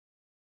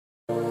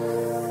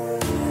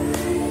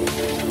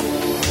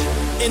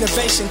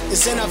Innovation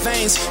is in our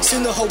veins.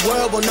 Soon the whole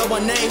world will know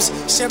our names.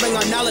 Sharing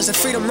our knowledge and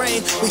freedom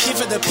reign. We here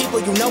for the people,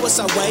 you know it's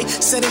our way.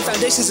 Setting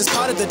foundations is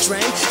part of the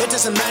dream. It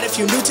doesn't matter if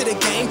you're new to the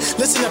game.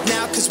 Listen up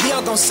now, cause we all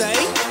gon' say,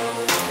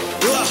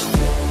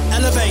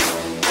 elevate,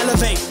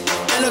 elevate,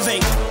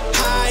 elevate,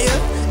 higher,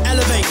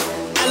 elevate,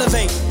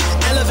 elevate,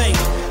 elevate,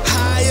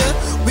 higher.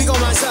 We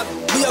gon' rise up,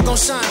 we all gon'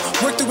 shine.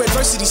 Work through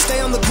adversity, stay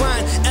on the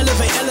grind.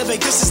 Elevate,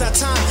 elevate, this is our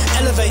time.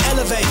 Elevate,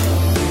 elevate.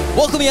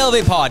 Welcome to the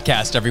Elevate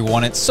Podcast,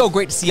 everyone. It's so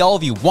great to see all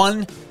of you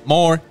one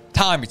more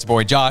time. It's your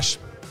boy Josh.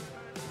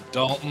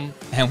 Dalton.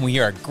 And we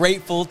are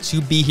grateful to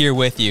be here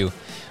with you.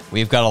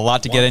 We've got a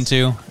lot to get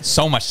into.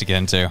 So much to get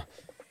into.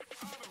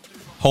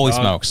 Holy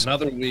smokes.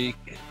 Another week.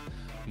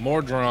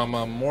 More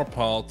drama, more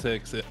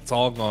politics. It's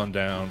all gone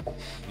down.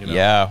 You know?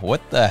 Yeah,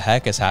 what the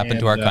heck has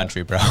happened to our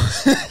country, bro?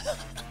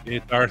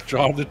 It's our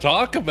job to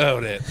talk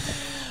about it.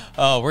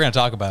 Oh, we're going to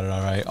talk about it,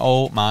 all right.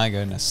 Oh, my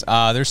goodness.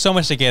 There's so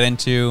much to get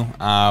into.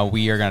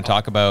 We are going to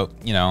talk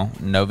about,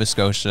 Nova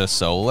Scotia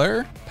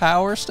solar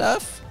power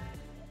stuff.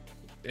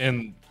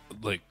 And,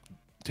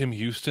 Tim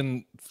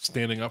Houston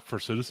standing up for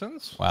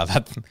citizens. Wow,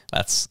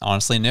 that's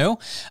honestly new.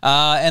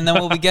 And then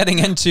we'll be getting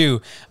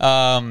into,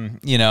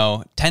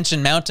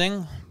 tension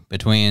mounting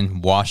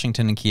between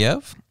Washington and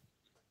Kiev.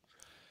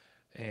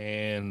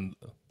 And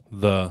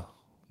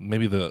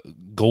maybe the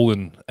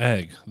golden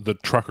egg, the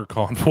trucker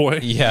convoy.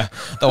 Yeah,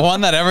 the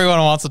one that everyone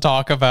wants to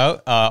talk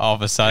about all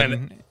of a sudden.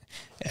 And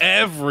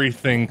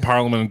everything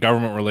parliament and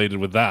government related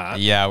with that.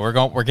 Yeah,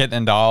 we're getting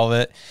into all of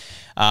it.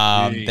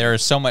 There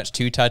is so much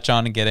to touch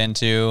on and get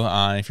into.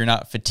 If you're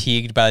not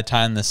fatigued by the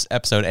time this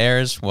episode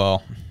airs,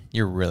 well,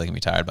 you're really gonna be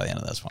tired by the end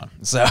of this one.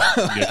 So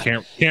you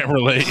can't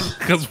relate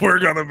because we're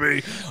gonna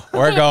be.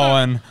 We're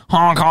going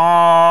honk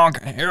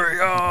honk. Here we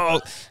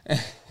go.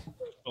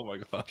 Oh my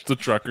gosh, the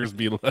truckers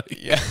be like,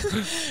 yeah,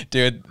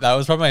 dude, that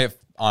was probably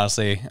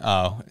honestly.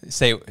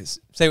 Say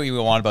what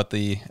you want about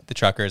the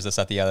truckers, this,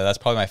 that, the other. That's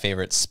probably my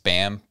favorite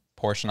spam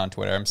portion on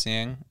Twitter. I'm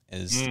seeing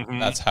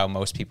that's how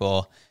most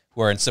people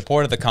who are in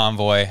support of the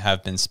convoy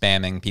have been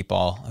spamming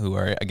people who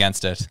are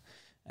against it.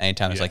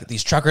 Anytime it's like,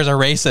 these truckers are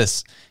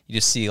racist, you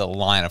just see a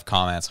line of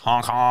comments,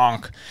 honk,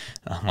 honk.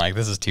 And I'm like,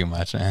 this is too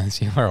much, man.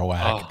 You are a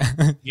whack.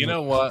 You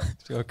know what?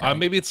 Okay.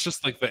 Maybe it's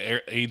just like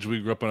the age we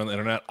grew up on the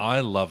internet. I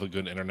love a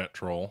good internet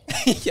troll.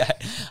 Yeah,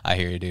 I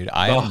hear you, dude.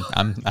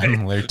 I'm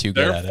literally too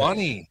good at it. They're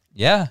funny.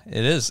 Yeah,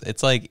 it is.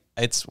 It's like,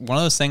 it's one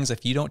of those things,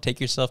 if you don't take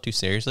yourself too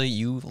seriously,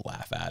 you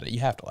laugh at it. You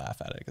have to laugh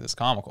at it because it's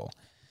comical.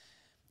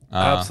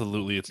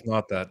 Absolutely. It's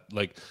not that,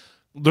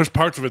 there's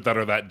parts of it that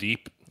are that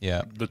deep.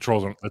 Yeah. The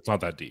trolls are, it's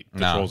not that deep.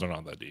 The trolls are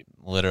not that deep.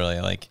 Literally,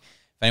 if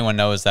anyone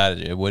knows that,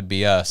 it would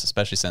be us,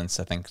 especially since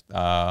I think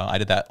I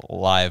did that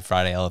live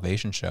Friday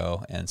Elevation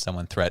show and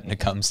someone threatened to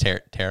come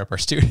tear up our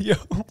studio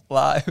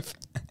live.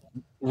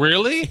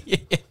 Really? Yeah.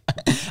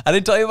 I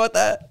didn't tell you about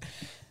that.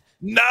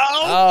 No.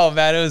 Oh,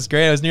 man, it was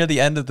great. It was near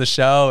the end of the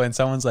show and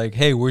someone's like,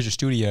 hey, where's your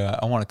studio?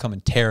 I want to come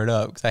and tear it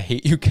up because I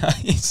hate you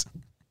guys.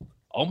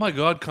 Oh my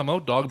God, come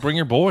out, dog. Bring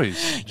your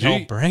boys.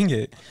 Don't bring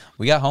it.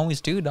 We got homies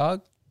too,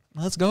 dog.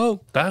 Let's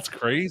go. That's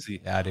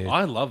crazy. Yeah, dude.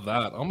 I love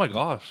that. Oh my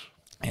gosh.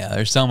 Yeah,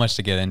 there's so much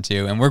to get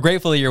into, and we're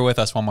grateful that you're with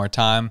us one more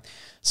time.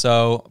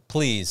 So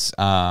please,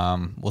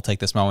 we'll take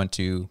this moment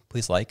to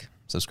please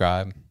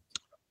subscribe.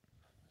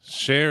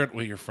 Share it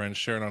with your friends.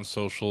 Share it on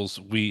socials.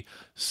 We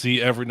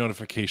see every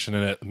notification,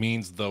 and it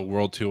means the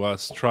world to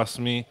us. Trust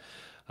me.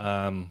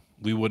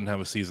 We wouldn't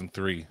have a season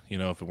 3,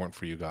 if it weren't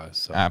for you guys.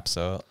 So,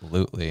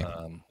 absolutely.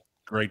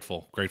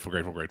 Grateful.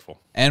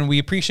 And we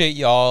appreciate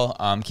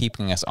y'all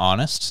keeping us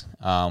honest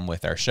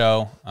with our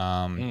show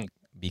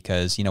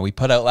because, we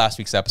put out last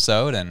week's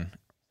episode and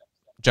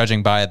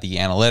judging by the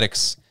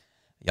analytics,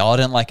 y'all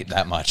didn't like it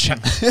that much.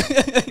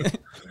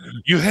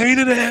 You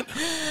hated it.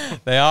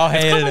 They all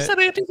hated it. It's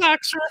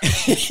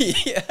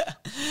anti-vaxxer. Yeah,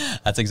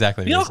 that's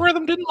exactly the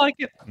algorithm didn't like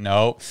it.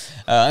 No.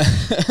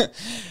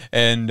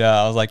 And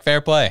I was like, fair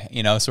play,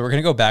 so we're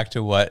going to go back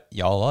to what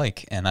y'all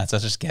like. And that's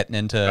us just getting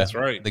into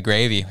the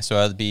gravy. So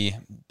that'd be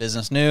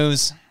business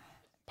news,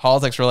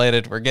 politics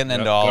related. We're getting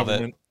into all of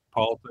it.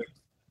 Politics.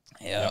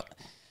 Yeah.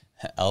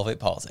 Elevate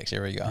politics.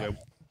 Here we go. Yep.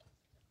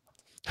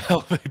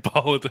 Elevate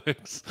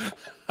politics.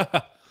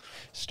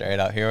 Straight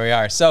out. Here we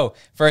are. So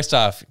first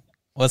off,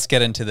 let's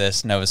get into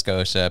this Nova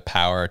Scotia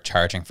power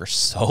charging for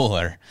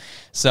solar.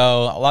 So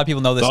a lot of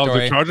people know this story.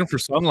 They're charging for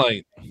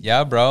sunlight.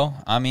 Yeah, bro.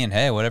 I mean,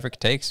 hey, whatever it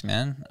takes,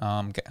 man.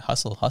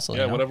 Hustle.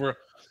 Yeah, whatever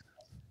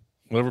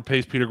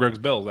pays Peter Gregg's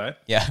bills, eh?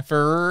 Yeah,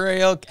 for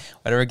real.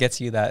 Whatever gets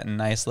you that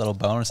nice little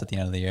bonus at the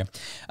end of the year.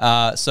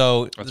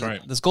 So that's right.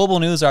 This Global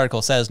News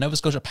article says Nova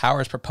Scotia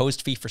Power's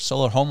proposed fee for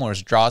solar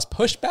homeowners draws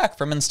pushback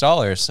from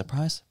installers.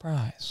 Surprise,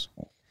 surprise.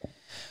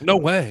 No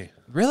way.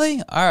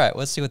 Really? All right,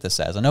 let's see what this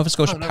says. A Nova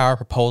Scotia Power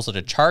proposal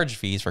to charge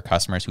fees for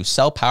customers who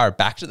sell power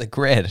back to the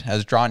grid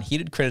has drawn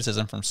heated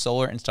criticism from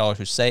solar installers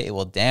who say it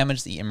will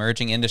damage the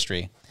emerging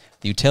industry.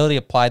 The utility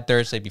applied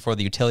Thursday before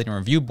the Utility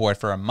Review Board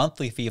for a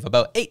monthly fee of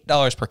about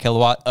 $8 per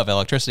kilowatt of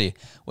electricity,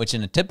 which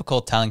in a typical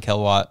 10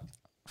 kilowatt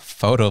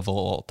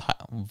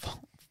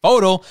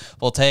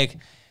photovoltaic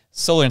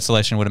solar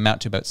installation would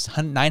amount to about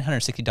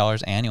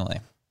 $960 annually.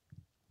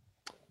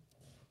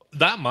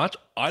 That much?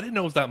 I didn't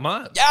know it was that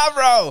much. Yeah,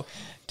 bro.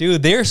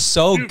 Dude, they're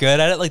so good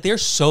at it. Like,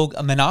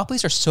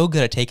 monopolies are so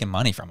good at taking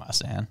money from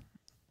us, man.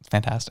 It's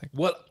fantastic.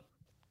 What?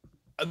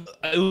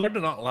 I learned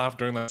to not laugh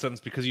during that sentence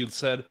because you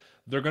said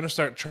they're going to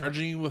start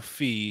charging you a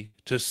fee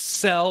to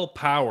sell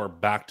power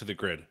back to the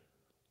grid.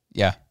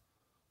 Yeah.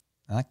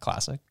 Isn't that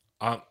classic?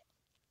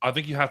 I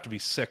think you have to be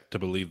sick to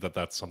believe that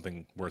that's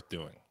something worth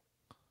doing.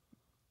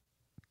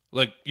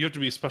 Like, you have to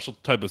be a special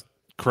type of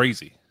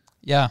crazy.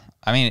 Yeah.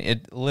 I mean,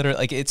 it literally,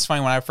 like, it's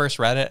funny when I first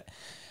read it,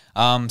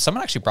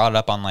 someone actually brought it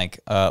up on like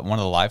one of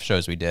the live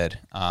shows we did.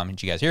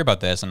 Did you guys hear about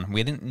this? And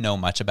we didn't know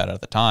much about it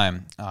at the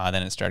time. Then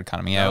it started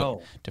coming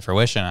out to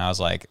fruition. And I was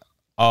like,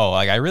 oh,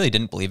 like I really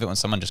didn't believe it when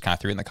someone just kind of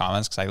threw it in the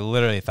comments, because I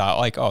literally thought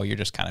like, oh, you're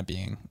just kind of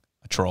being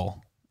a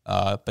troll.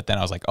 But then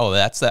I was like, oh,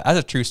 that's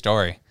a true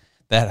story.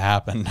 That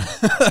happened.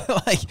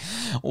 Like,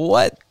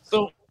 what?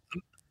 So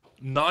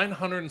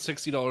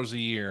 $960 a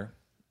year,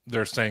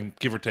 they're saying,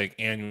 give or take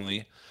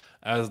annually,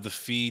 as the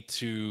fee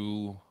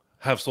to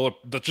have solar,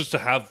 just to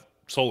have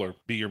solar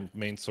be your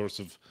main source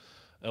of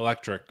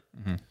electric.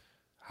 Mm-hmm.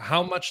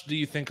 How much do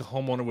you think a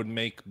homeowner would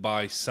make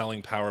by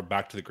selling power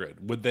back to the grid?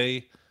 Would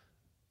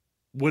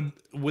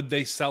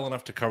they sell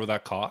enough to cover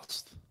that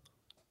cost?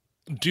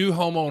 Do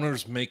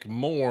homeowners make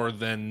more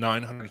than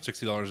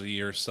 $960 a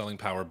year selling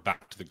power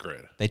back to the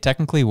grid? They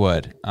technically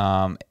would.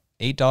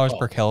 $8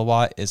 per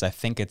kilowatt is, I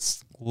think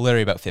it's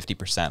literally about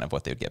 50% of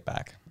what they would get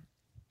back.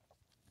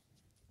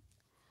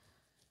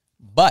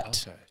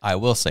 But I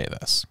will say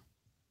this.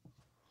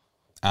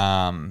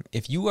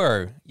 If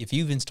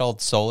you've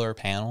installed solar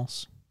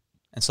panels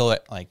and solar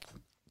like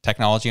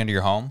technology under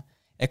your home,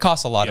 it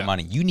costs a lot of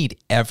money. You need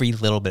every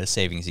little bit of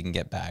savings you can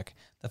get back.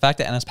 The fact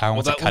that NS Power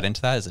wants to cut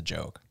into that is a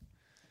joke.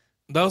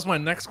 That was my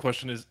next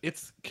question. Is it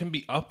can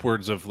be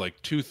upwards of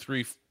like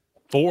 $2,000,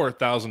 $3,000,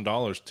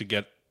 $4,000 to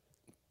get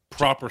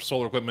proper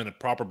solar equipment and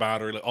proper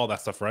battery, all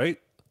that stuff, right?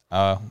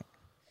 For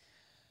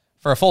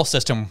a full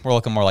system, we're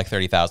looking more like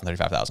 $30,000,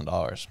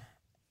 $35,000.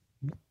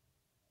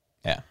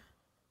 Yeah.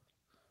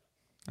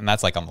 And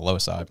that's like on the low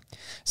side.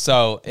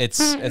 So it's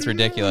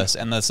ridiculous.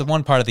 And the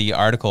one part of the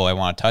article I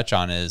want to touch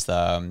on is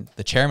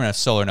the chairman of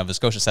Solar Nova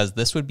Scotia says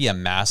this would be a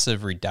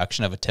massive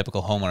reduction of a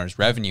typical homeowner's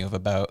revenue of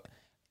about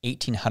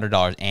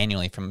 $1,800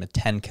 annually from a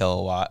 10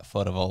 kilowatt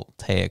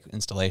photovoltaic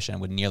installation,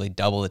 would nearly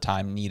double the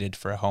time needed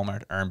for a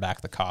homeowner to earn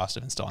back the cost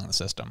of installing the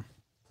system.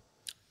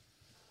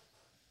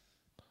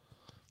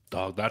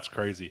 Dog, that's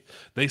crazy.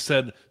 They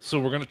said, so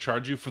we're going to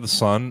charge you for the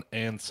sun,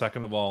 and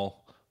second of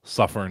all,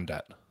 suffer in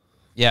debt.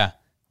 Yeah.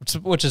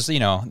 Which is,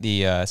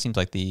 the seems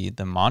like the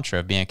mantra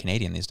of being a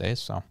Canadian these days.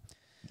 So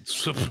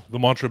the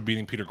mantra of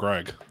beating Peter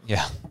Gregg.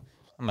 Yeah,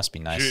 that must be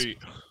nice. Gee.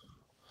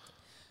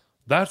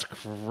 That's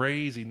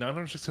crazy.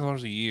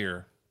 $960 a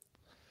year,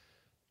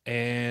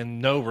 and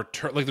no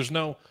return. Like, there's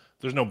no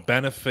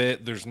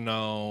benefit. There's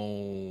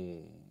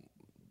no.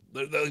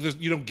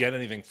 You don't get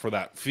anything for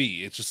that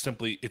fee. It's just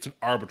simply it's an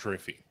arbitrary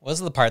fee. Well, this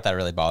is the part that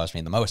really bothers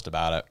me the most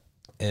about it.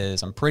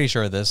 Is I'm pretty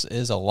sure this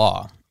is a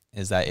law.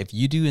 Is that if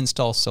you do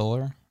install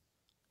solar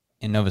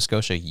in Nova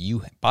Scotia,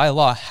 you, by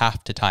law,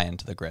 have to tie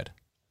into the grid.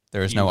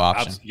 There is no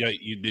option. Yeah,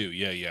 you do.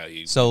 Yeah.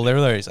 So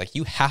literally, it's like,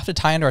 you have to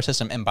tie into our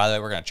system, and by the way,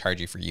 we're going to charge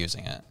you for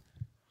using it.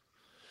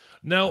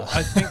 No,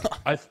 I think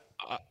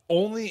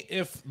only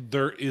if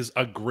there is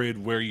a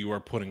grid where you are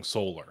putting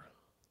solar.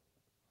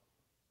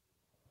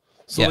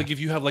 So, like, if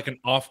you have like an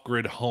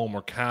off-grid home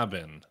or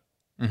cabin,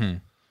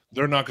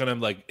 they're not going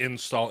to like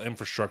install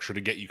infrastructure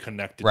to get you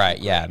connected. Right?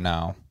 Yeah.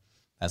 No.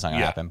 That's not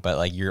going to happen. But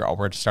like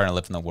we're starting to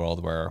live in the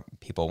world where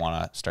people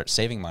want to start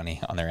saving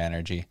money on their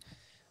energy.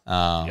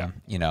 And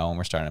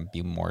we're starting to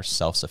be more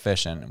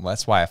self-sufficient. And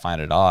that's why I find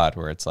it odd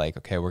where it's like,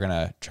 okay, we're going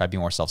to try to be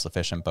more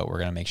self-sufficient, but we're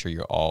going to make sure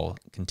you all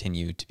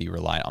continue to be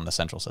reliant on the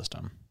central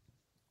system.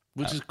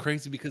 Which is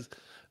crazy because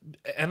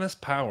NS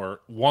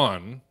Power,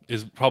 one,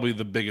 is probably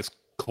the biggest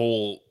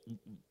coal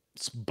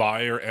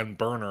buyer and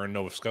burner in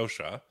Nova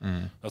Scotia.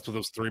 That's what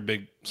those three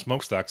big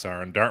smokestacks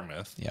are in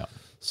Dartmouth. Yeah.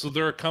 So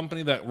they're a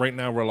company that right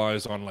now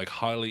relies on like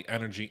highly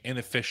energy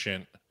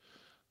inefficient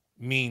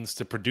means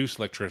to produce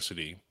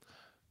electricity.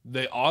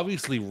 They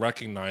obviously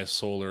recognize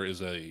solar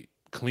is a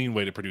clean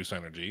way to produce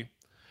energy,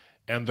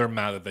 and they're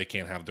mad that they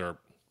can't have their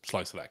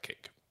slice of that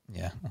cake.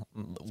 Yeah.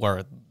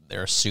 Or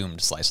their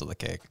assumed slice of the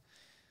cake.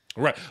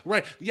 Right.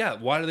 Yeah.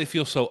 Why do they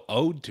feel so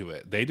owed to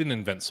it? They didn't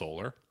invent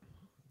solar.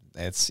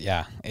 It's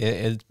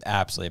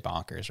absolutely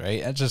bonkers,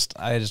 right? I just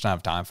don't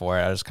have time for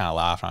it. I just kind of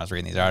laughed when I was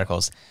reading these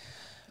articles.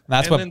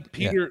 Then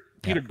Peter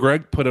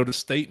Gregg put out a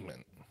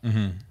statement,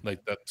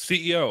 like the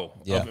CEO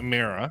of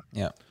Emera.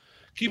 Yeah.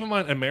 Keep in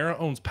mind, Emera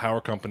owns power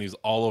companies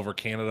all over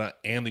Canada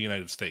and the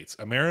United States.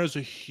 Emera is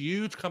a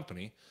huge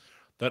company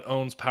that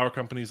owns power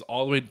companies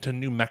all the way to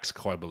New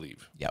Mexico, I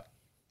believe. Yep,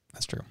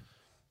 that's true.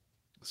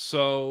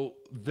 So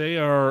they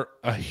are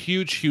a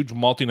huge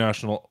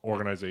multinational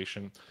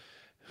organization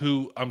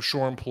who I'm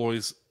sure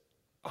employs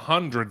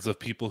hundreds of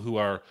people who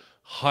are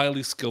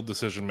highly skilled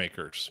decision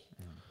makers.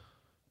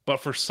 But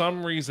for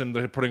some reason,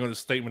 they're putting out a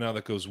statement now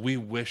that goes, we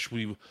wish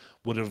we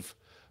would have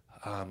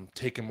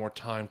taken more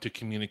time to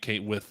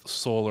communicate with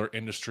solar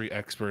industry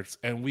experts,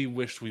 and we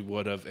wish we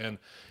would have. And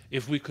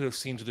if we could have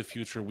seen to the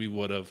future, we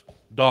would have.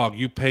 Dog,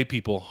 you pay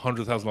people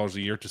 $100,000 a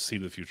year to see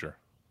the future.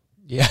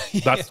 Yeah.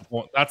 That's the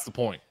point. That's the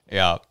point.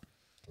 Yeah.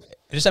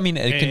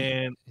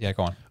 Yeah,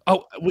 go on.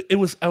 Oh, it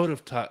was out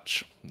of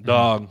touch.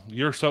 Dog,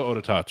 you're so out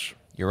of touch.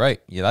 You're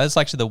right. Yeah, that is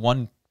actually the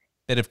one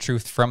bit of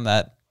truth from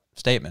that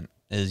statement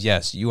is,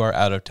 yes, you are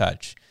out of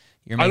touch.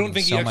 You're making I don't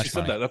think so he much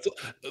actually said money.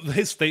 that.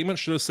 His statement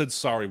should have said,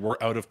 sorry, we're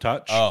out of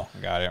touch. Oh,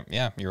 got it.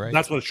 Yeah, you're right.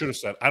 That's what it should have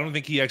said. I don't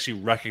think he actually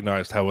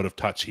recognized how out of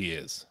touch he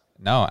is.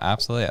 No,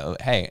 absolutely.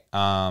 Hey,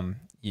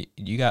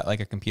 you got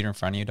like a computer in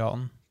front of you,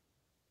 Dalton?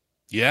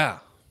 Yeah.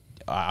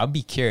 I'd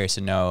be curious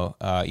to know.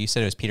 You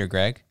said it was Peter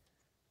Gregg?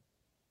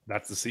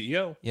 That's the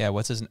CEO. Yeah,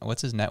 what's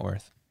his net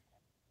worth?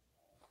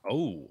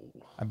 Oh.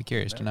 I'd be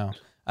curious to know.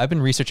 I've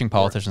been researching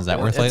politicians' net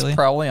worth lately. It's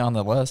probably on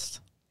the list.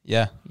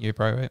 Yeah, you're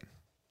probably right.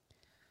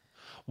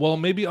 Well,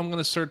 maybe I'm going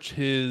to search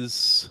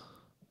his...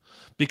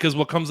 Because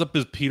what comes up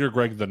is Peter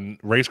Gregg, the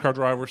race car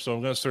driver. So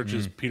I'm going to search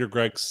his Peter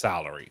Gregg's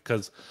salary.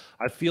 Because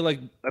I feel like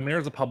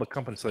Emira's a public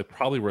company, so they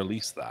probably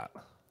released that.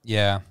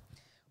 Yeah.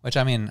 Which,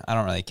 I mean, I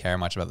don't really care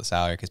much about the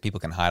salary because people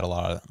can hide a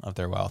lot of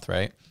their wealth,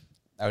 right?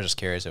 I was just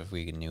curious if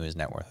we knew his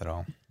net worth at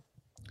all.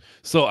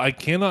 So I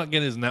cannot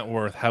get his net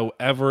worth.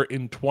 However,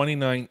 in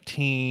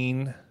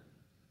 2019,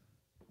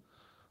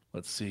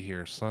 let's see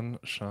here,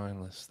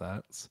 Sunshine list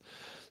stats.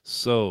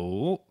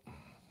 So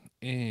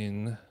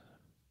in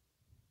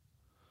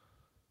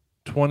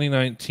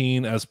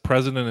 2019, as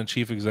president and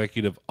chief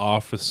executive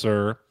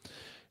officer,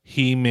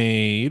 he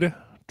made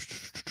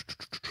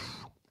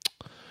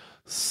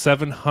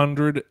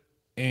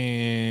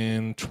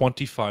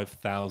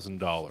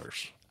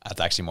 $725,000. That's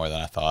actually more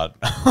than I thought.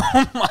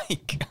 Oh my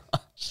gosh.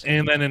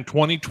 And then in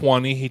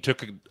 2020, he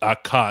took a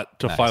cut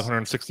to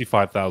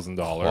 $565,000.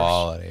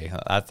 Quality.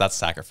 That's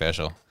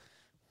sacrificial.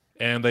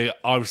 And they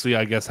obviously,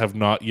 I guess, have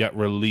not yet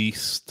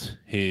released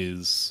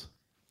his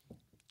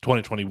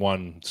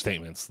 2021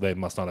 statements. They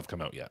must not have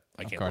come out yet.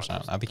 I can't. Of course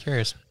not. I'd be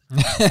curious.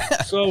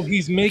 So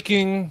he's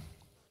making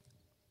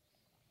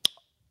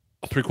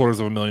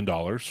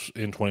 $750,000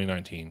 in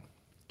 2019.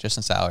 Just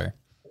in salary.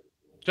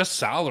 Just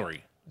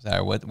salary. Is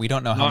that what we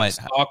don't know how Not much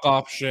stock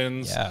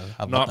options, Yeah,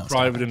 not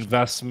private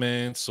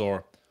investments,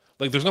 or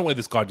like there's no way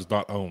this guy does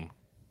not own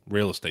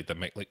real estate that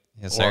make Yeah,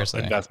 or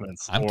seriously.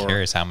 investments. I'm or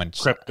curious how much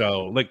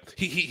crypto. Like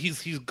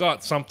he's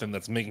got something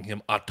that's making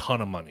him a ton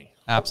of money.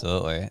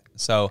 Absolutely.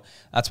 So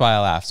that's why I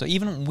laugh. So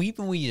even we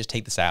just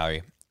take the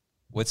salary,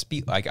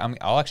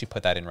 I'll actually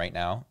put that in right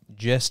now,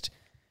 just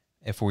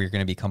if we're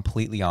going to be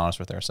completely honest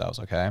with ourselves,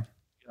 okay?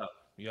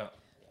 Yeah.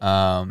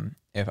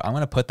 If I'm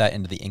going to put that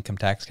into the income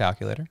tax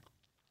calculator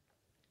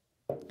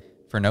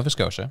for Nova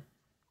Scotia,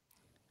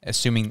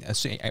 assuming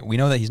we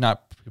know that he's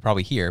not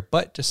probably here,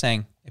 but just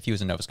saying if he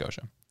was in Nova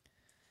Scotia.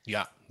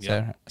 Yeah.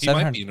 So, he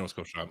might be in Nova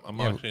Scotia. I'm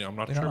not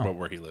sure about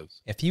where he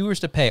lives. If he was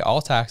to pay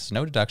all taxes,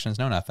 no deductions,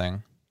 no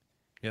nothing,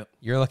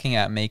 you're looking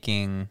at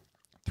making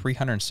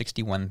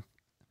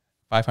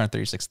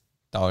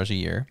 $536 a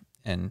year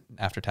and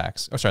after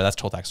tax. Oh, sorry, that's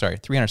total tax. Sorry,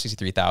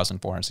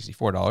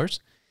 $363,464,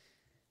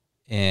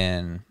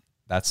 and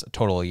that's a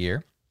total a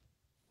year,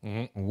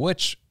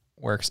 which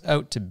works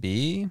out to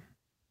be.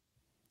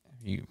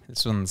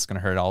 This one's going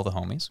to hurt all the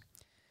homies.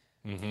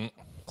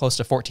 Close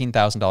to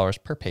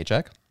 $14,000 per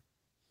paycheck.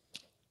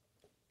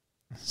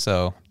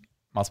 So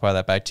multiply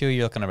that by 2,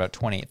 you're looking at about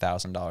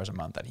 $28,000 a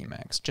month that he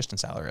makes just in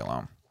salary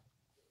alone.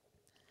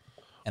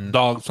 And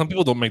Dog, some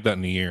people don't make that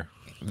in a year.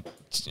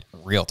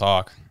 Real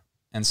talk.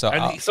 And so,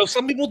 so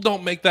some people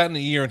don't make that in a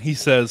year, and he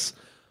says,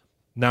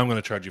 "Now I'm going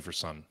to charge you for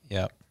sun."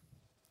 Yep.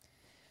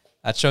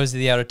 That shows you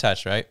the out of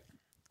touch, right?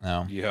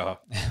 No. Yeah.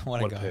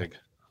 What a guy. Pig.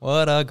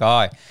 What a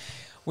guy.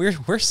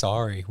 We're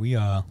sorry. We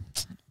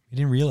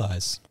didn't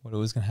realize what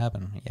was going to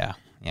happen. Yeah.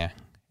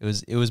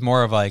 It was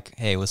more of like,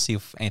 hey, we'll see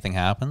if anything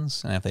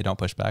happens, and if they don't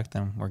push back,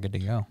 then we're good to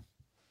go.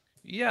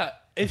 Yeah,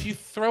 if you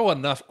throw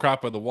enough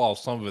crap at the wall,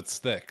 some of it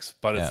sticks.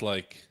 But it's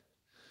like,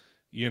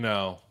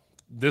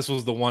 this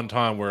was the one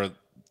time where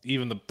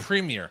even the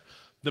premier,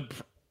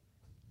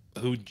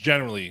 who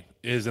generally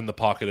is in the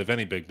pocket of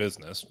any big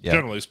business,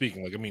 generally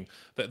speaking,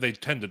 they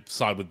tend to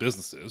side with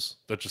businesses.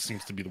 That just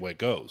seems to be the way it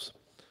goes.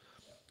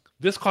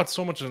 This caught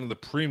so much into the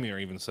premier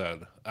even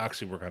said,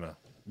 actually,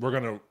 we're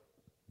gonna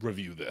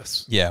review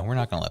this. Yeah, we're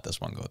not gonna let this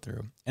one go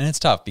through. And it's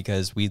tough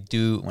because we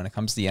do, when it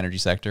comes to the energy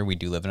sector, we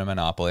do live in a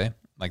monopoly.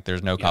 Like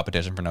there's no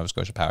competition for Nova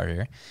Scotia Power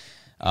here.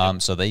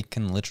 So they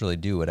can literally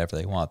do whatever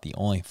they want. The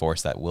only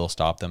force that will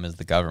stop them is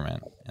the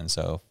government. And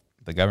so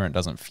if the government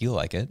doesn't feel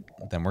like it,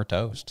 then we're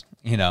toast,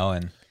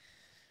 and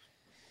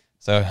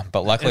so,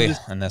 but luckily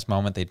in this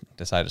moment, they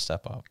decided to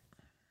step up.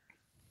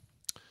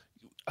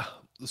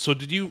 So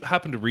did you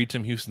happen to read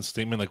Tim Houston's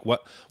statement? Like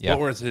what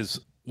was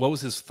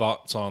his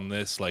thoughts on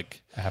this?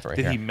 Like, I have it right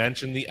did here. he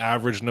mention the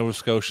average Nova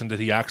Scotian? Did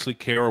he actually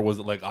care, or was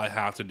it like, I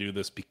have to do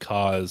this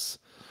because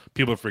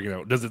people are freaking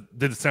out?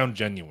 Did it sound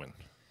genuine?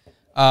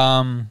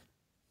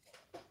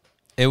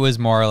 It was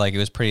more like, it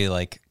was pretty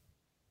like,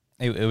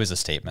 it was a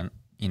statement,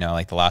 you know,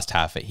 like the last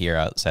half it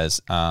here says,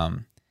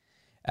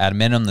 at a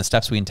minimum, the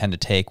steps we intend to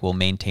take will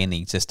maintain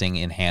the existing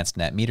enhanced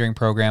net metering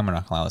program. We're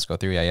not going to let's go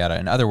through yada yada.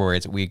 In other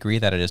words, we agree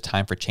that it is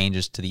time for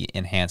changes to the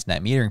enhanced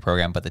net metering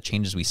program, but the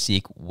changes we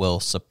seek will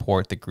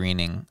support the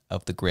greening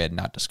of the grid,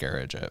 not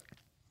discourage it.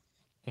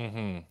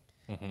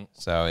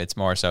 So it's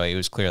more so it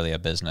was clearly a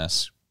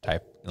business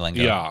type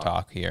lingo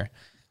talk here.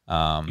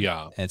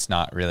 It's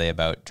not really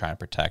about trying to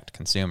protect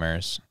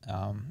consumers.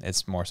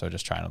 It's more so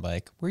just trying to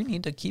like, we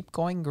need to keep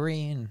going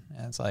green.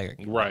 And it's like,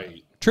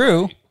 right.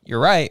 True.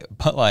 You're right.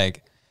 But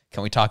like,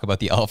 can we talk about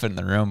the elephant in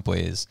the room,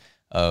 please,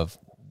 of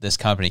this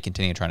company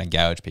continuing trying to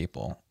gouge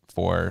people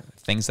for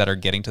things that are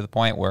getting to the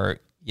point where,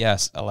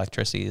 yes,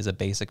 electricity is a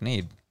basic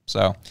need.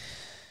 So,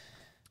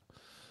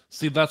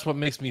 see, that's what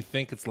makes me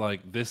think it's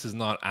like this is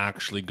not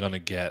actually going to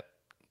get,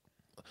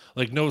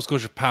 like Nova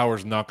Scotia Power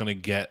is not going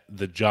to get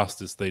the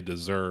justice they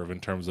deserve in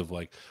terms of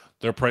like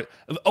their price.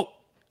 Oh,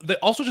 they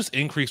also just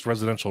increased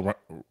residential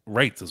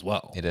rates as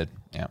well. They did,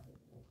 yeah.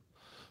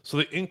 So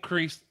they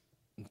increased.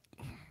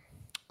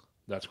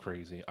 That's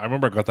crazy. I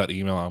remember I got that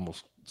email. I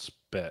almost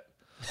spit.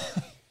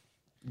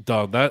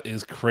 Dog, that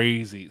is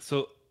crazy.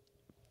 So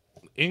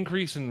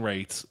increase in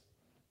rates.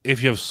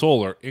 If you have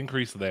solar,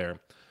 increase there.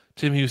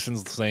 Tim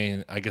Houston's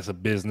saying, I guess, a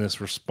business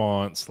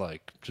response,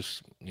 like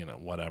just, you know,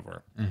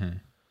 whatever.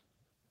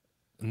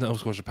 Nova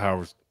Scotia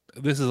Power,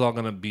 this is all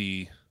going to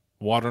be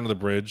water under the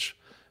bridge,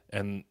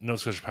 and Nova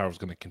Scotia Power is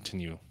going to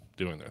continue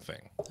doing their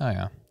thing. Oh,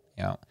 yeah.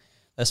 Yeah.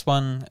 This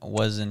one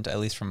wasn't, at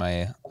least from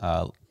a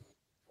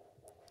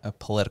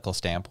political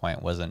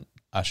standpoint, wasn't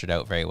ushered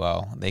out very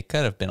well. They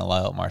could have been a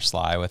little more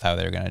sly with how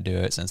they're going to do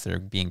it since they're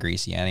being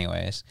greasy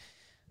anyways.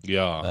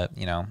 Yeah. But,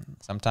 you know,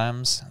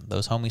 sometimes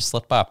those homies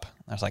slip up.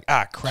 I was like,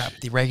 crap,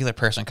 the regular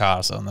person caught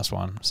us on this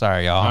one.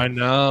 Sorry, y'all. I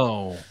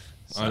know.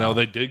 So, I know.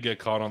 They did get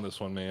caught on this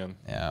one, man.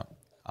 Yeah.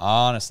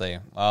 Honestly.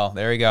 Well,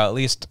 there we go. At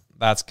least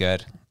that's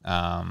good.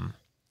 Yeah.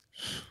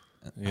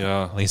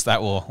 At least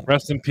that will...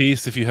 Rest in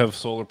peace if you have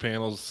solar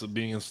panels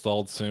being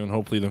installed soon.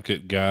 Hopefully you don't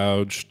get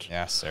gouged.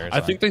 Yeah, seriously.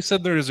 I think they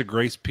said there is a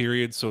grace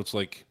period, so it's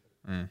like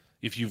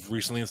if you've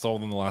recently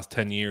installed in the last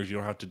 10 years, you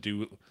don't have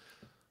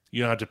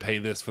to pay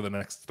this for the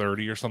next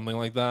 30 or something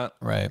like that.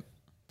 Right.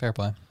 Fair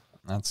play.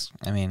 That's,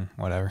 I mean,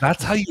 whatever.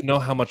 That's how you know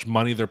how much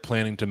money they're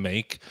planning to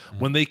make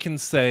when they can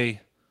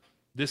say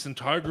this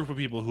entire group of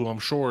people, who I'm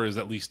sure is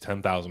at least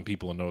 10,000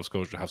 people in Nova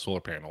Scotia, have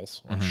solar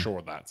panels. I'm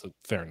sure that's a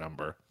fair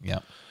number. Yeah.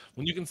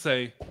 When you can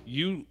say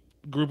you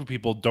group of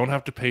people don't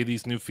have to pay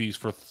these new fees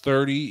for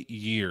 30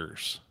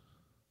 years.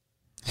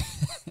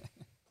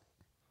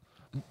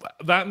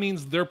 That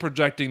means they're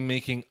projecting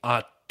making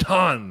a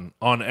ton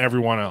on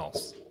everyone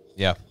else.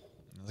 Yeah.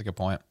 That's a good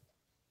point.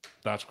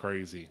 That's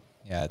crazy.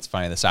 Yeah, it's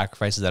funny. The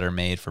sacrifices that are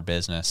made for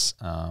business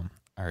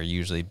are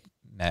usually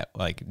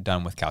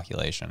done with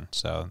calculation.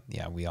 So,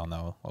 yeah, we all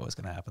know what was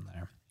going to happen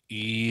there.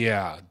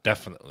 Yeah,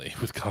 definitely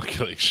with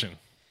calculation.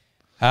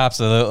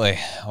 Absolutely.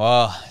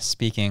 Well,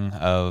 speaking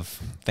of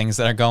things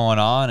that are going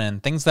on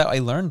and things that I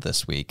learned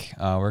this week,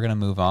 we're going to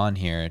move on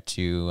here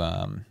to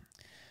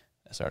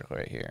this article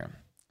right here,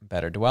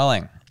 Better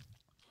Dwelling.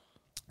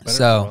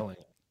 Dwelling.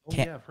 Oh,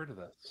 yeah, I've heard of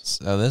that.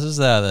 So this is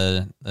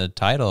the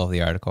title of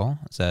the article.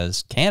 It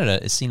says,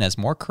 Canada is seen as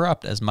more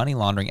corrupt as money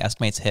laundering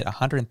estimates hit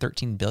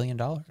 $113 billion.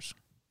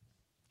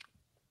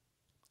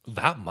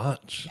 That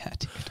much? Yeah,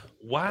 dude.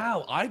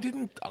 Wow, I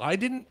didn't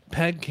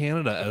peg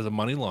Canada as a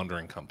money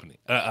laundering country.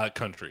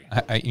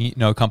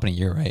 Company.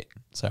 You're right.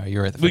 Sorry,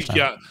 you're right the first time.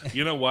 Yeah,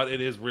 you know what? It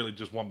is really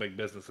just one big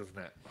business, isn't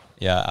it?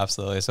 Yeah,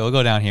 absolutely. So we'll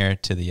go down here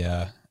to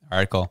the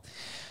article.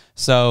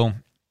 So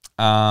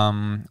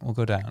we'll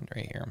go down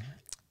right here.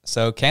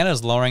 So Canada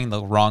is lowering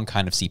the wrong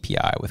kind of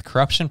CPI. With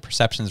corruption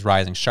perceptions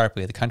rising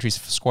sharply, the country's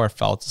score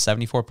fell to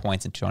 74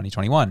 points in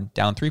 2021,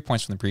 down 3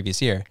 points from the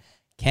previous year.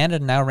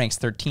 Canada now ranks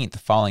 13th,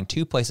 falling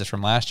 2 places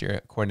from last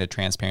year, according to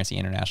Transparency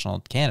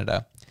International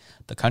Canada.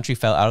 The country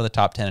fell out of the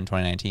top 10 in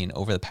 2019.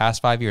 Over the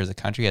past 5 years, the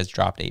country has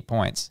dropped 8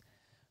 points.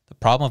 The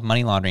problem of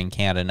money laundering in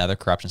Canada and other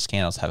corruption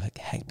scandals have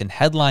been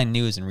headline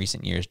news in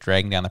recent years,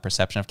 dragging down the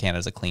perception of Canada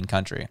as a clean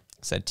country,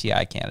 said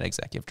TI Canada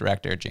Executive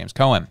Director James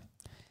Cohen.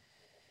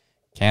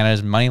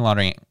 Canada's money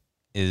laundering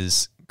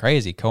is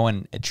crazy.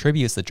 Cohen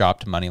attributes the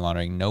drop to money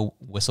laundering.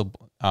 This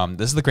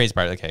is the crazy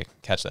part. Okay,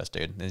 catch this,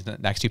 dude. The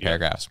next two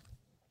paragraphs.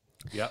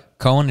 Yeah.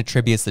 Cohen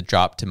attributes the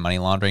drop to money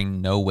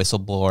laundering, no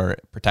whistleblower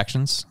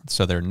protections.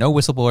 So there are no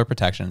whistleblower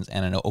protections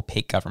and an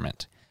opaque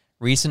government.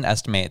 Recent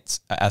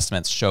estimates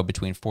show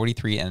between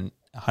 $43 and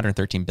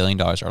 $113 billion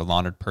are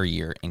laundered per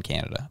year in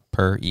Canada.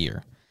 Per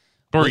year.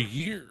 Per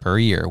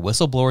year.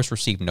 Whistleblowers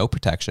receive no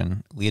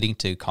protection, leading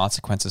to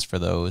consequences for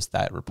those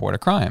that report a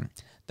crime.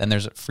 Then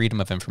there's freedom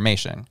of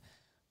information.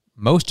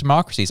 Most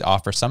democracies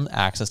offer some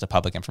access to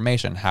public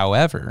information.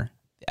 However,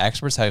 the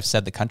experts have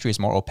said the country is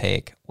more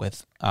opaque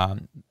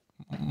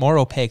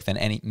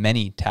than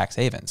many tax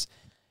havens.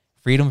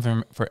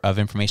 Freedom of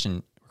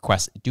information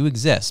requests do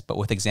exist, but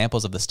with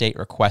examples of the state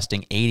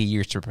requesting 80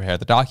 years to prepare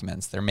the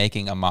documents, they're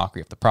making a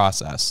mockery of the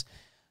process.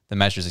 The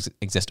measures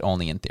exist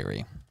only in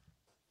theory.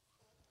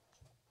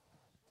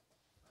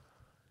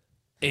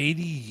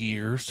 80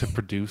 years to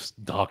produce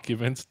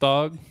documents,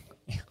 dog.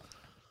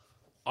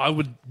 I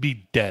would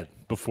be dead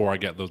before I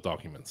get those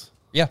documents.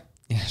 Yeah,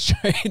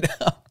 straight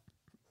up.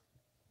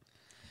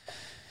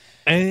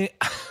 And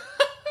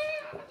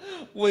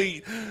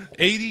wait,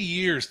 80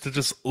 years to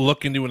just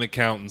look into an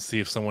account and see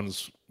if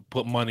someone's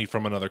put money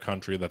from another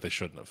country that they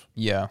shouldn't have.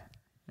 Yeah.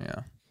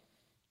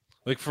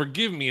 Like,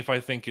 forgive me if I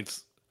think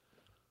it's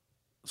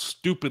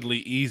stupidly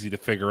easy to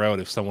figure out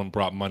if someone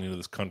brought money to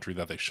this country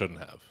that they shouldn't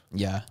have.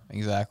 Yeah,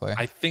 exactly.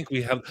 I think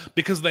we have,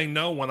 because they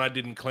know when I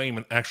didn't claim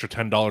an extra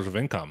 $10 of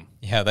income.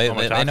 Yeah, they know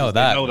that. They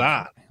know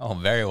that. Oh,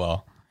 very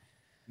well.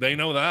 They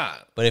know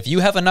that. But if you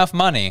have enough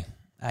money,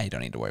 you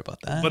don't need to worry about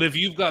that. But if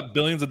you've got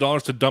billions of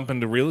dollars to dump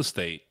into real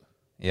estate,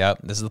 yep,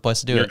 this is the place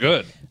to do it. You're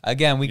good.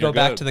 Again, we go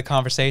back to the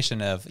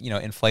conversation of,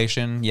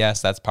 inflation.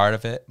 Yes, that's part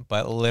of it.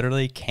 But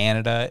literally,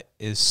 Canada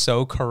is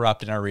so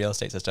corrupt in our real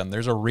estate system.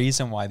 There's a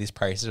reason why these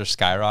prices are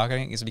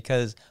skyrocketing. It's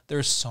because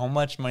there's so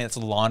much money that's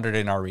laundered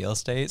in our real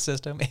estate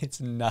system. It's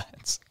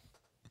nuts.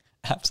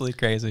 Absolutely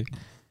crazy.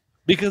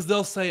 Because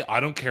they'll say, I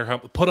don't care how,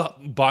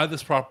 buy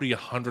this property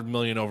 $100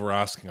 million over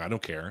asking. I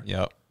don't care.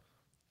 Yep.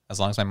 As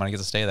long as my money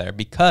gets to stay there.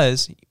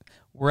 Because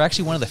we're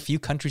actually one of the few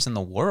countries in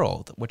the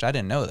world, which I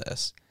didn't know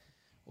this,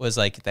 was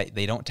like that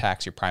they don't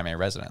tax your primary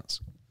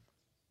residence.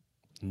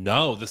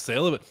 No, the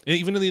sale of it.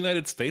 Even in the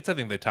United States, I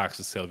think they tax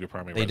the sale of your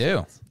primary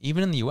residence. They do.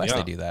 Even in the US,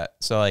 they do that.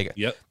 So like,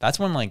 that's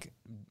when like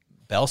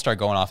bells start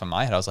going off in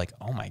my head. I was like,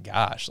 oh my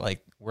gosh,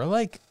 like we're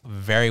like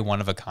very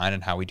one of a kind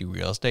in how we do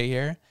real estate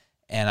here.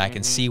 And I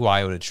can see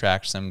why it would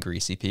attract some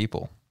greasy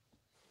people.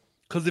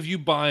 Because if you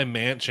buy a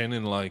mansion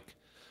in like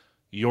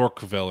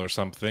Yorkville or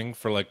something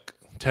for like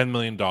 $10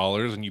 million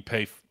and you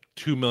pay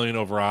 $2 million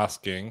over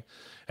asking,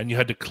 and you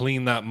had to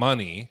clean that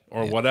money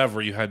or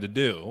whatever you had to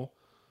do,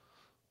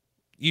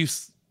 you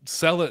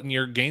sell it and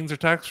your gains are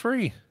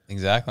tax-free.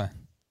 Exactly.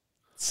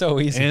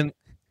 So easy. And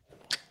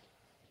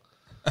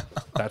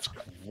that's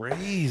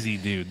crazy,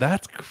 dude.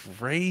 That's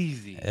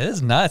crazy. It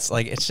is nuts.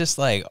 Like, it's just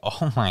like,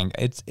 oh my,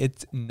 it's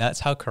nuts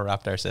how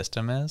corrupt our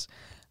system is.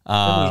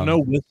 There's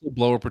no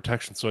whistleblower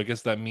protection. So I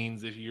guess that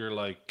means if you're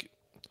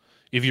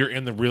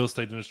in the real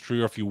estate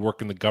industry or if you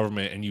work in the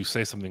government and you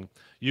say something,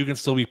 you can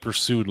still be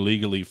pursued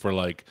legally for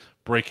like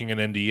breaking an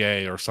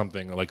NDA or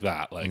something like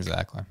that. Like,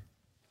 exactly.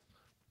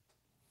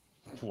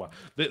 Wow.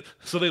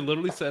 So they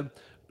literally said,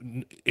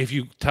 if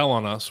you tell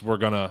on us, we're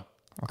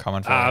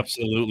coming for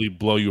absolutely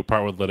blow you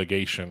apart with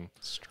litigation.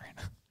 Straight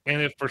up.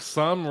 And if for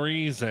some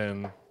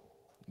reason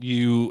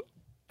you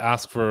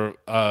ask for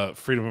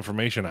Freedom of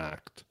Information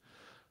Act,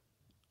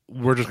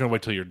 we're just going to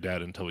wait till you're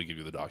dead until we give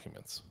you the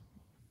documents.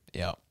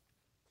 Yeah.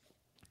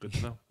 Good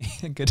to know.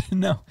 Good to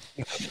know.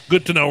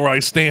 Good to know where I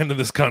stand in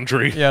this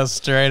country. Yeah,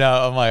 straight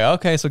out. I'm like,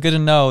 okay, so good to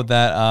know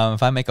that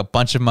if I make a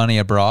bunch of money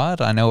abroad,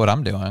 I know what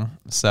I'm doing.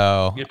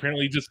 So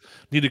apparently, you just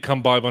need to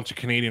come buy a bunch of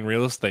Canadian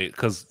real estate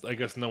because I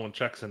guess no one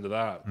checks into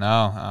that.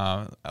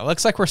 No, it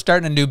looks like we're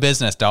starting a new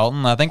business,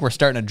 Dalton. I think we're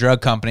starting a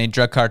drug company,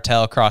 drug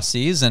cartel across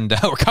seas, and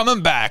we're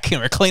coming back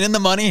and we're cleaning the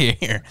money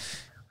here.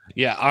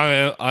 Yeah,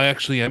 I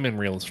actually am in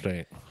real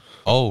estate.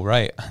 Oh,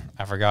 right.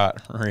 I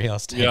forgot. Real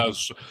estate.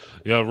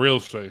 Yeah, real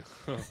estate.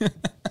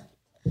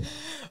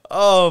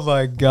 Oh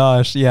my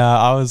gosh. Yeah,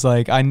 I was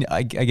like,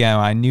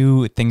 I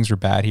knew things were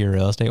bad here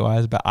real estate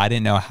wise, but I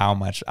didn't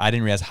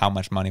realize how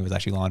much money was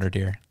actually laundered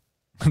here.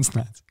 That's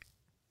nuts.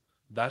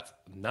 That's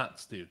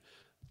nuts, dude.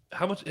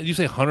 How much did you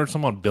say? 100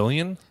 some odd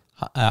billion?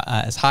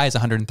 As high as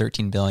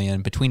 113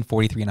 billion, between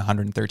 43 and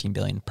 113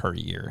 billion per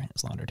year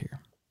is laundered here.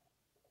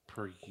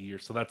 Per year.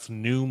 So that's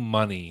new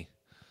money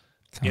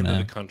into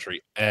the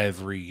country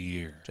every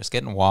year. Just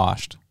getting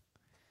washed.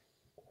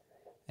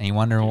 And you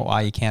wonder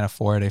why you can't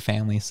afford a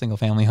single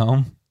family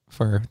home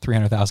for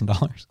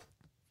 $300,000.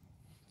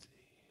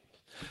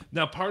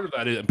 Now, part of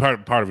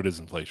it is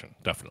inflation,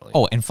 definitely.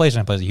 Oh,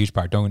 inflation plays a huge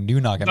part. Do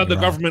not get me wrong. The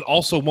government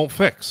also won't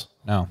fix.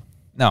 No,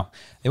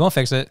 they won't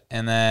fix it.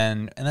 And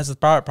that's the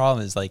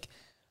problem is like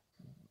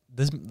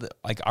this,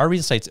 like our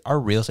real estate's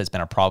been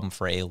a problem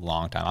for a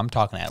long time. I'm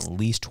talking at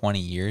least 20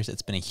 years.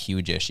 It's been a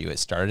huge issue. It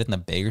started in the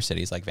bigger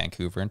cities like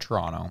Vancouver and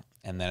Toronto,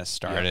 and then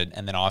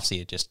and then obviously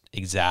it just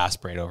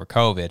exacerbated over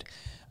COVID.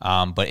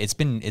 But it's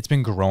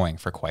been growing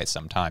for quite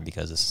some time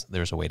because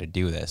there's a way to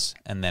do this.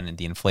 And then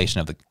the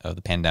inflation of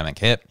the pandemic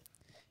hit,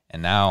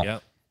 and now,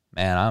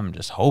 man, I'm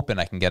just hoping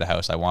I can get a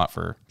house I want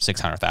for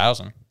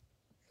 $600,000.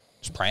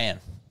 Just praying.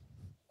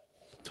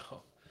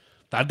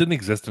 That didn't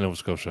exist in Nova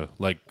Scotia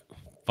like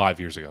 5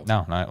 years ago.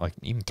 No, not like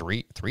even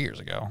 3 years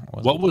ago.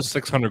 What was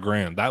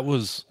 $600,000? That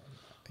was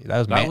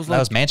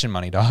mansion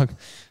money, dog.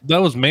 That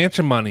was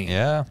mansion money.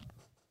 Yeah.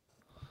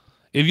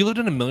 If you lived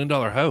in $1 million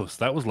house,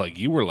 that was like,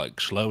 you were like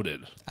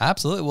schloated.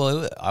 Absolutely.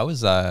 Well, I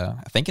was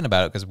thinking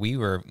about it because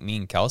me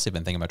and Kelsey have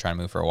been thinking about trying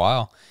to move for a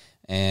while,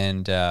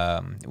 and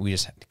we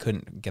just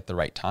couldn't get the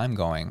right time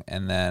going.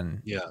 And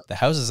then the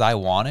houses I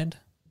wanted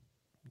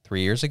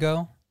 3 years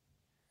ago,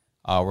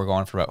 we're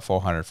going for about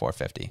 400,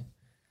 450.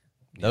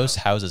 Those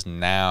houses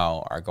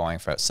now are going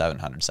for about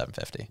 700,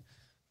 750.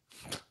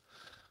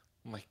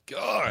 Oh my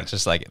God. It's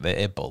just like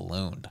it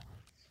ballooned.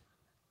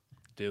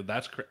 dude.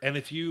 And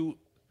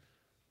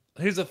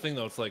here's the thing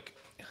though, it's like,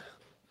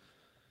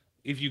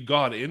 if you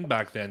got in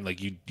back then,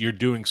 like you're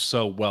doing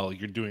so well,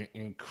 you're doing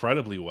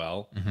incredibly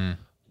well. Mm-hmm.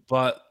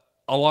 But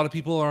a lot of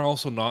people are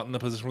also not in the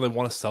position where they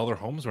want to sell their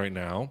homes right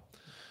now.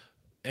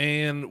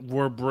 And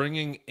we're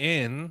bringing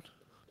in,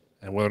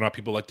 and whether or not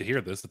people like to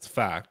hear this, it's a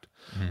fact.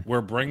 Mm-hmm.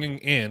 We're bringing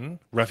in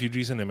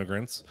refugees and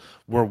immigrants.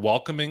 We're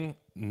welcoming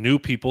new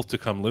people to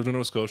come live in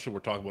Nova Scotia. We're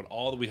talking about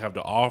all that we have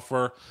to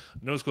offer.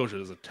 Nova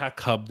Scotia is a tech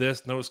hub.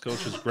 Nova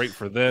Scotia is great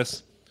for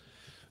this.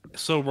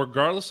 So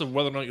regardless of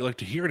whether or not you like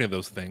to hear any of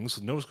those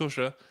things, Nova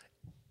Scotia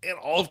and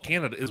all of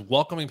Canada is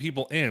welcoming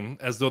people in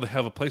as though they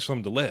have a place for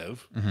them to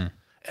live. Mm-hmm.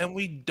 And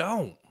we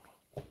don't.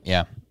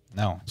 Yeah.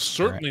 No.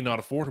 Certainly not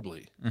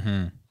affordably.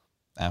 Mm-hmm.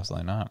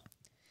 Absolutely not.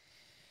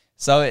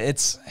 So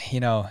it's,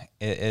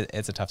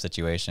 it's a tough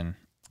situation.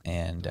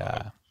 And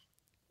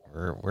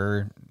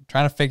we're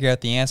trying to figure out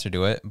the answer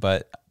to it.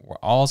 But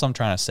all I'm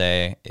trying to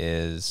say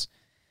is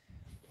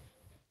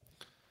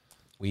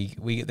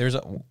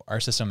our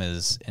system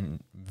is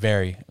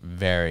very,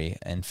 very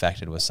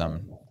infected with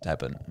some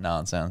type of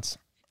nonsense.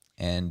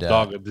 And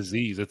a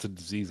disease. It's a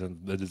disease, and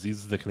the disease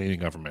is the Canadian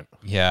government.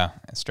 Yeah,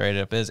 it straight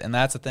up is. And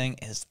that's the thing,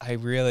 is I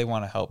really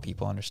want to help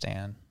people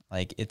understand.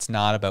 Like, it's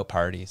not about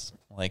parties.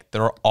 Like,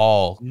 they're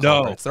all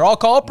culprits. They're all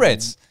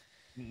culprits.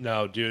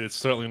 No, dude, it's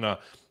certainly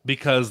not.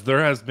 Because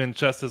there has been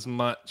just as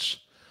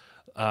much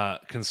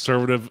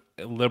conservative,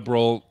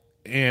 liberal,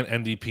 and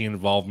NDP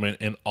involvement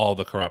in all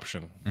the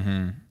corruption.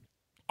 Mm-hmm.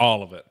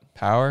 All of it.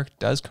 Power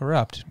does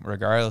corrupt,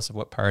 regardless of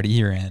what party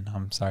you're in.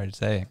 I'm sorry to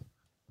say.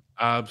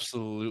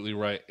 Absolutely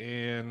right.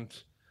 And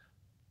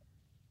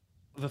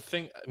the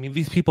thing,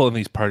 these people in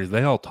these parties,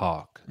 they all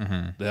talk.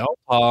 Mm-hmm. They all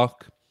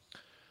talk.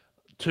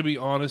 To be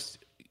honest,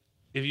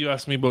 if you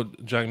ask me about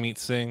Jagmeet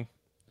Singh,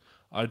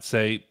 I'd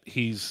say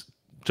he's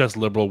just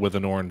liberal with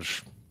an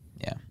orange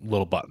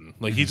little button.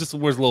 Like, he just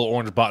wears a little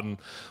orange button,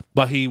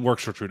 but he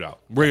works for Trudeau.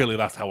 Really,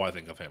 that's how I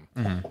think of him.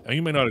 Mm-hmm. And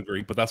you may not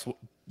agree, but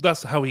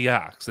that's how he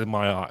acts in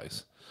my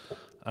eyes.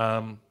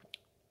 Aaron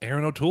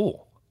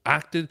O'Toole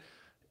acted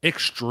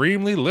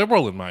extremely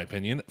liberal, in my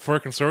opinion, for a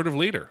conservative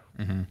leader.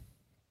 Mm-hmm.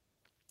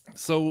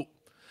 So,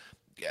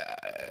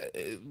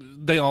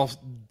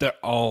 they're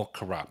all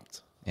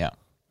corrupt. Yeah.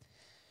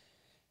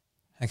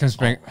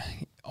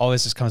 All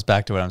this just comes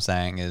back to what I'm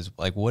saying is,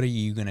 like, what are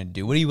you going to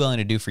do? What are you willing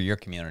to do for your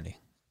community?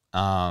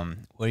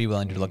 What are you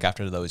willing to look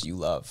after those you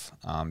love?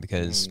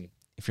 Because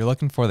if you're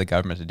looking for the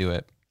government to do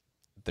it,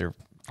 they're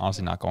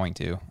honestly not going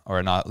to, or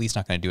at least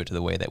not going to do it to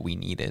the way that we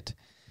need it.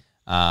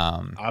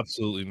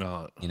 Absolutely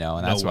not. And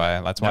that's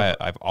why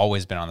I've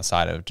always been on the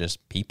side of just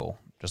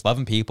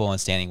loving people and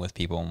standing with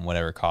people in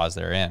whatever cause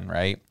they're in.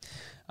 Right.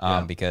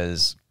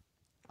 Because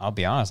I'll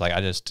be honest, like,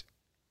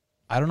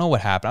 I don't know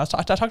what happened.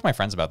 I talked to my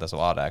friends about this a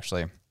lot,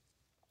 actually.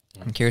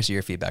 I'm curious to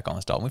your feedback on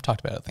this, Dalton. We've talked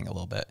about it, I think, a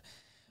little bit.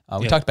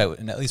 We talked about,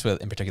 at least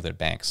in particular,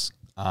 banks.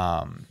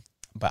 But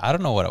I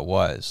don't know what it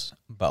was.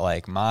 But,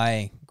 like,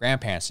 my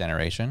grandparents'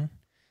 generation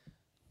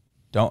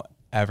don't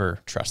ever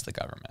trust the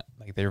government.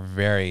 Like, they're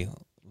very,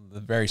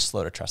 very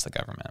slow to trust the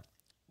government.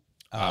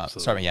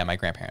 My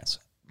grandparents.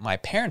 My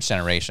parents'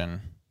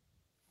 generation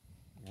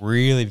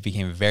really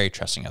became very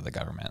trusting of the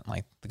government.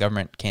 Like, the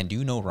government can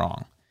do no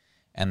wrong.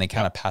 And they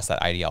kind of pass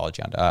that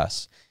ideology onto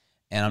us.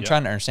 And I'm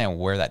trying to understand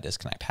where that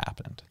disconnect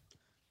happened.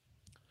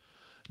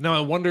 Now, I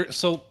wonder,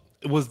 so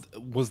was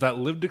that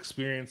lived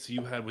experience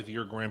you had with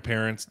your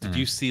grandparents, did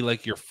you see,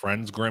 like, your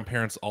friends'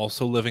 grandparents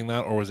also living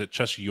that, or was it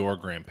just your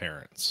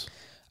grandparents?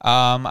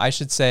 I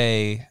should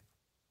say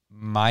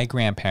my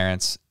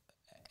grandparents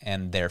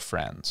and their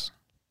friends.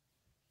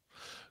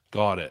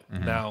 Got it.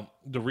 Mm-hmm. Now,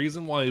 the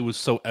reason why it was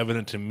so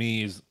evident to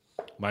me is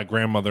my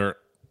grandmother,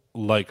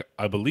 like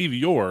I believe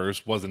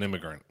yours, was an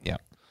immigrant. Yeah.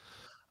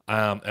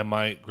 And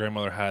my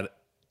grandmother had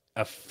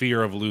a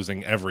fear of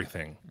losing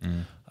everything.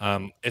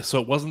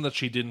 So it wasn't that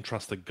she didn't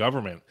trust the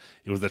government;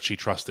 it was that she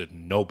trusted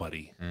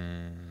nobody.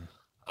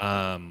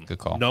 Good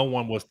call. No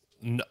one was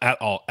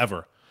at all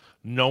ever.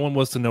 No one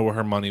was to know where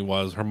her money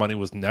was. Her money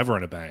was never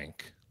in a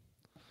bank.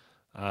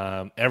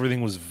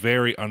 Everything was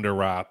very under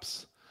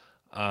wraps,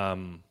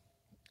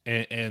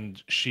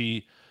 and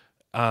she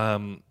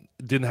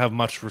didn't have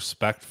much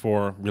respect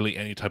for really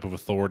any type of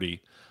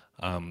authority,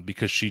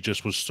 because she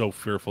just was so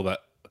fearful that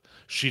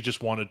she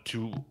just wanted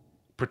to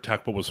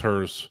protect what was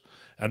hers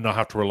and not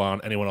have to rely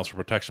on anyone else for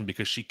protection,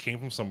 because she came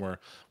from somewhere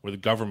where the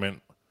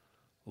government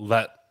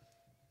let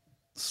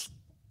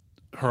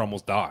her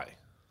almost die.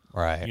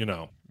 Right.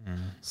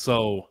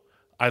 So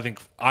I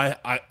think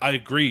I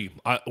agree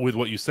with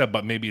what you said,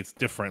 but maybe it's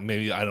different.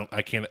 Maybe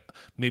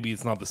maybe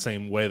it's not the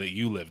same way that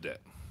you lived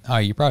it. Oh,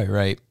 you're probably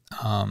right.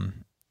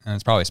 And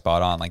it's probably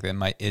spot on. Like,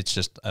 it's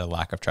just a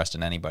lack of trust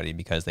in anybody,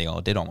 because they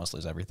all did almost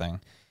lose everything,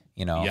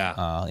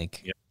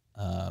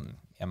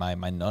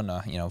 my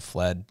nonna,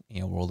 fled,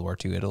 World War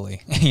II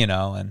Italy,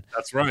 and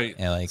that's right.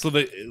 So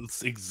it's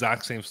the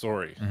exact same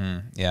story.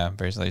 Mm-hmm. Yeah,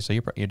 basically. So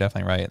you're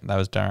definitely right. That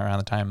was done around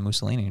the time of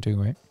Mussolini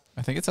too, right?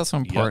 I think it's also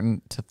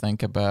important to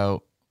think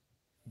about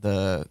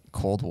the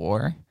Cold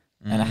War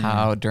and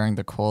how during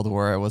the Cold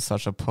War it was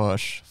such a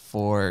push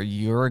for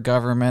your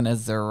government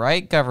is the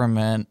right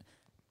government.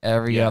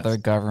 Every other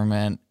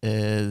government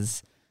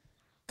is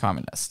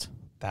communist.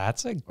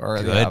 That's a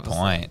good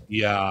point.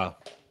 Yeah.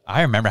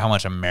 I remember how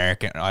much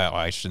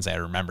I shouldn't say I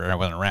remember, I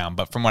wasn't around,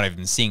 but from what I've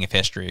been seeing of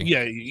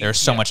history, there's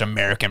so much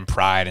American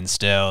pride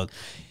instilled.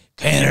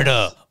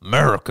 Canada,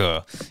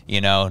 America,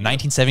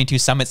 1972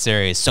 Summit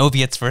Series,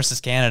 Soviets versus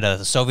Canada.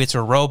 The Soviets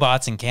were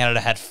robots and Canada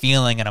had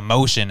feeling and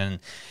emotion. And,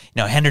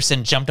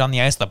 Henderson jumped on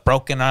the ice with a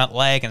broken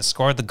leg and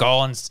scored the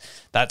goal, and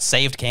that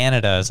saved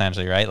Canada,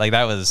 essentially, right? Like,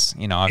 that was,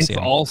 obviously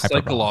all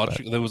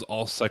psychological. That was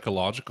all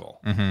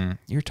psychological. Mm-hmm.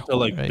 You're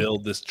totally to,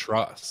 build this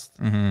trust.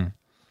 Mm-hmm.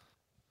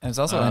 And it's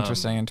also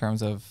interesting in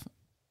terms of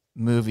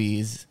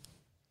movies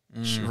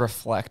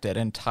reflected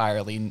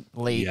entirely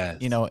late,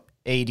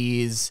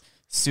 80s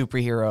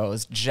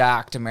superheroes,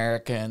 jacked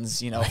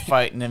Americans,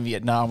 fighting in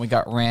Vietnam. We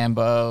got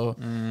Rambo.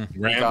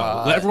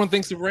 Rambo. Everyone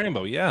thinks of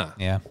Rambo. Yeah.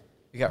 Yeah.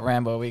 We got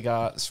Rambo. We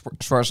got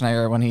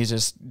Schwarzenegger when he's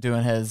just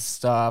doing his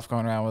stuff,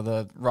 going around with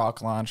the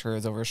rock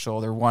launchers over his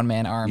shoulder,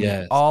 one-man army.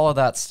 Yes. All of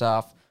that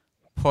stuff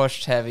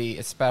pushed heavy,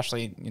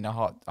 especially,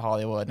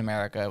 Hollywood and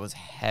America. It was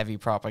heavy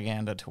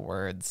propaganda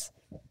towards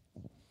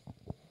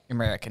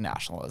American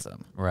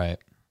nationalism. Right.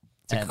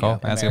 That's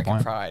a good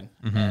point. Pride.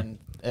 Mm-hmm. And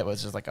it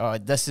was just like, oh,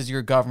 this is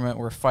your government.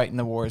 We're fighting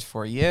the wars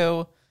for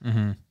you.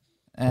 Mm-hmm.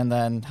 And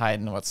then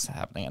hiding what's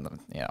happening in the,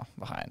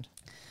 behind.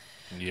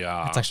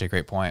 Yeah. That's actually a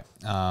great point.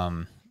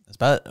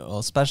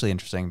 Especially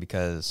interesting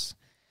because,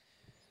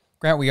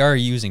 Grant, we are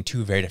using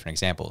two very different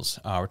examples.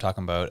 We're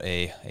talking about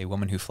a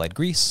woman who fled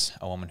Greece,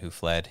 a woman who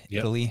fled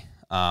Italy.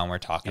 We're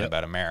talking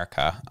about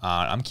America.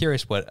 I'm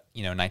curious what,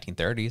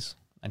 1930s,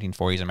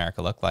 1940s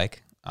America looked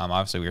like.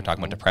 Obviously, we were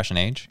talking about Depression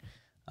age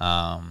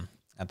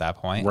at that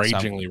point.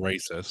 Ragingly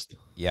racist.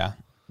 Yeah,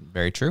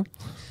 very true.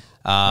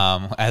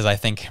 As I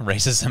think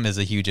racism is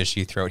a huge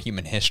issue throughout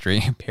human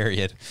history,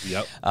 period.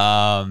 Yep.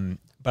 But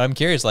I'm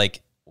curious,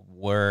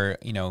 were,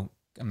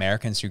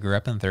 Americans who grew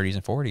up in the 30s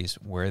and 40s,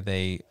 were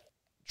they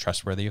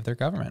trustworthy of their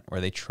government?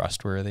 Were they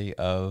trustworthy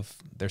of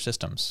their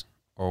systems?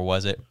 Or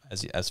was it,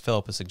 as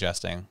Philip was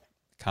suggesting,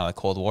 kind of the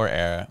Cold War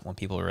era when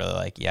people were really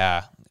like,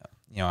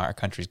 our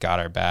country's got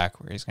our back.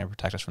 He's going to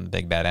protect us from the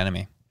big bad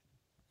enemy.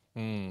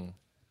 I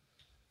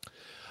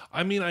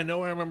mean, I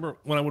remember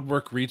when I would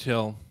work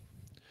retail,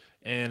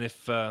 and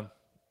if, an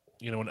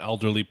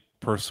elderly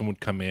person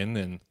would come in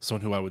and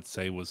someone who I would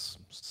say was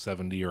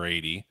 70 or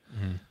 80,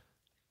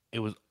 it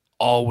was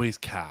always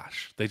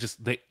cash. They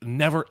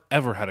never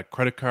ever had a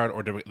credit card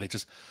or they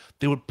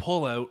would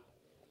pull out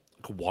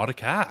a wad of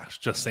cash,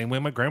 just same way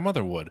my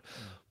grandmother would.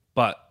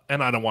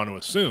 And I don't want to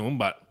assume,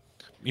 but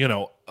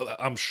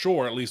I'm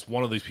sure at least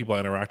one of these people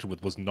I interacted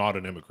with was not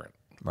an immigrant.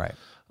 Right.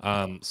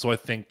 So I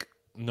think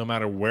no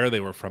matter where they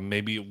were from,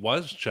 maybe it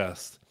was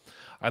just,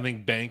 I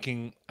think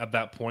banking at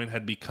that point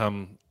had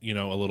become, a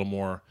little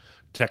more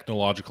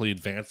technologically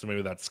advanced, and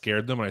maybe that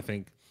scared them. And I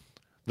think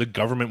the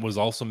government was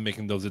also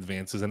making those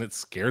advances, and it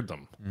scared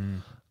them.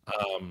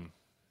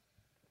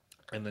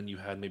 And then you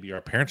had maybe our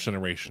parents'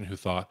 generation who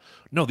thought,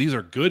 no, these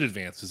are good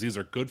advances. These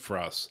are good for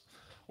us.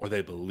 Or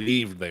they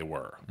believed they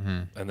were.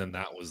 And then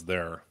that was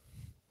their,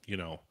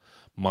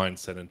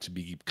 mindset into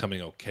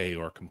becoming okay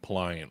or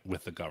compliant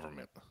with the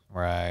government.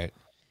 Right.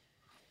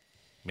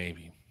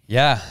 Maybe.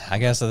 Yeah, I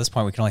guess at this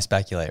point we can only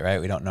speculate,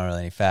 right? We don't know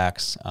really any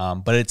facts.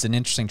 But it's an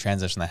interesting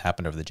transition that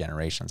happened over the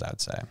generations, I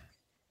would say.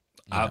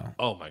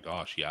 Oh my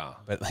gosh, yeah.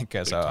 But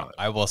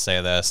I will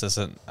say this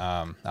isn't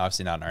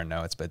obviously not in our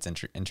notes, but it's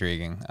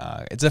intriguing.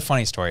 It's a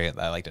funny story that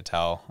I like to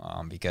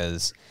tell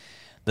because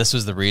this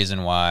was the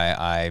reason why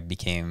I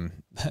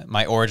became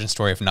my origin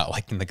story of not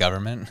liking the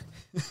government.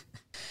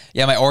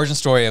 Yeah, my origin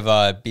story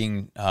of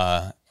being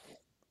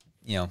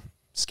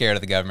scared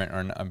of the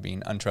government or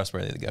being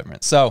untrustworthy of the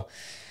government. So,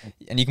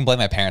 and you can blame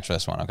my parents for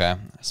this one, okay?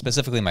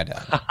 Specifically my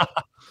dad.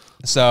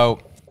 So,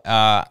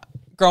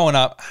 growing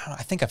up,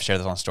 I think I've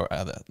shared this on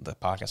the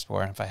podcast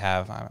before. If I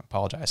have, I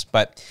apologize.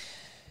 But,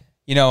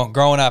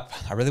 growing up,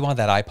 I really wanted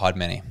that iPod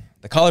mini.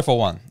 The colorful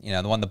one,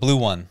 the blue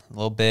one, a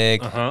little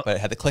big, but it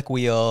had the click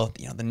wheel.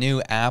 The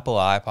new Apple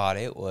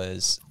iPod,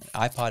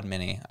 iPod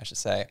mini, I should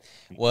say,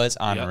 was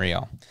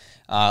unreal.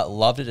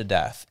 Loved it to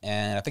death.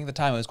 And I think at the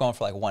time it was going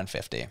for like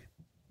 $150.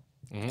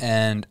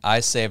 And I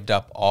saved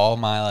up all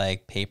my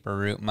paper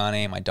route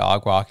money, my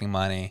dog walking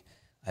money.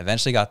 I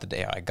eventually got the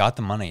day I got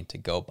the money to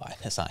go buy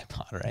this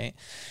iPod, right?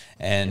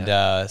 And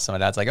so my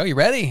dad's like, "Oh, you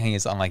ready?"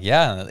 And I'm like,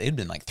 "Yeah." And it'd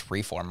been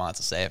 3-4 months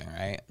of saving,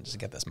 right, just to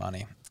get this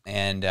money.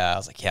 And I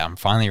was like, "Yeah, I'm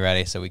finally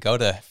ready." So we go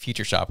to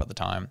Future Shop at the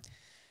time,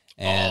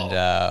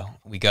 and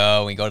we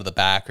go to the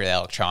back where the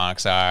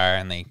electronics are,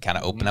 and they kind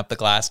of open up the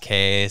glass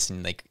case,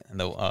 and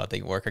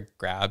the worker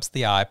grabs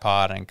the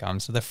iPod and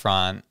comes to the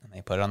front, and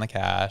they put it on the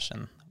cash,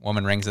 and the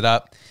woman rings it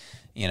up,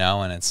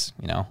 and it's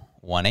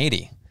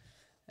 $180,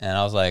 and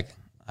I was like,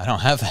 I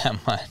don't have that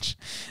much.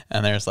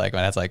 And there's my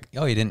dad's like,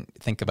 "Oh, you didn't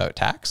think about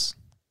tax?"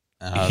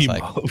 And I was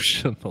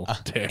emotional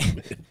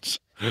damage.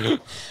 I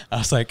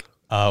was like,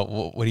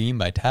 what do you mean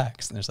by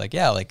tax? And there's like,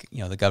 yeah, like,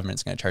 the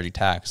government's going to charge you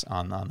tax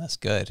on this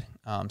good.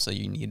 So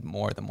you need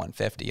more than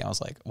 150. I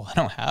was like, well, I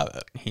don't have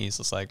it. He's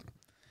just like,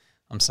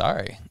 I'm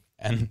sorry.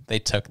 And they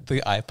took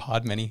the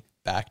iPod mini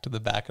back to the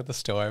back of the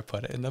store,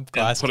 put it in the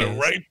glass case. Put it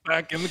right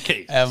back in the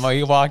case. And when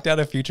we walked out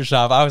of Future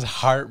Shop, I was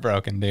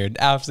heartbroken, dude.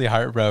 Absolutely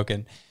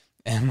heartbroken.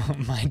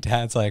 And my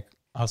dad's like,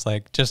 I was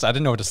like, I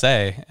didn't know what to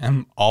say.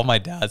 And all my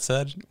dad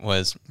said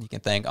was, you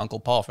can thank Uncle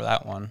Paul for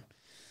that one,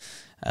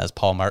 as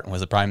Paul Martin was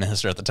the prime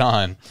minister at the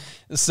time.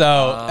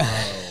 So,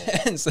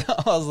 and so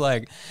I was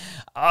like,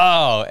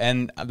 oh,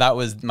 and that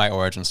was my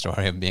origin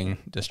story of being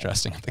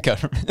distrusting of the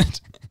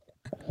government.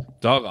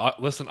 Dog,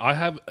 listen, I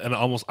have an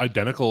almost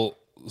identical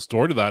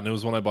story to that, and it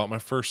was when I bought my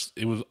first.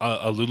 It was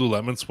a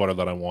Lululemon sweater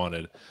that I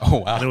wanted. Oh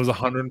wow! And it was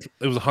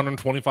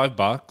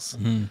 $125,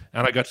 and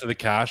I got to the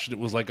cash, and it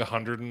was like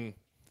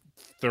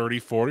 130,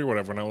 40, or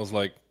whatever, and I was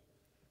like,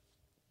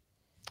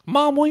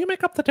 "Mom, will you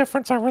make up the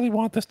difference? I really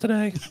want this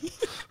today."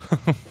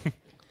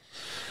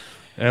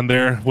 And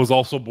there was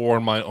also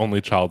born my only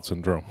child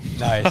syndrome.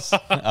 Nice,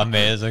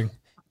 amazing.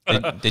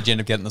 Did you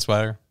end up getting the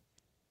sweater?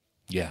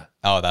 Yeah.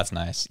 Oh, that's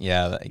nice.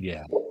 Yeah.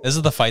 Yeah. This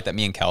is the fight that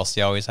me and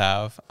Kelsey always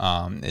have.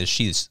 Is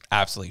she's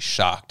absolutely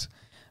shocked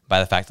by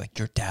the fact like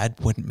your dad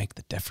wouldn't make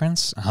the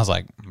difference. I was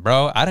like,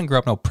 bro, I didn't grow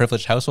up in no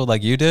privileged household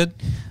like you did.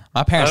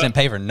 My parents didn't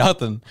pay for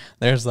nothing.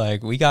 There's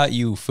like, we got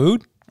you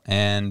food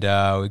and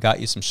we got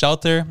you some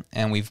shelter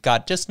and we've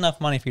got just enough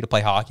money for you to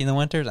play hockey in the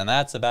winters, and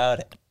that's about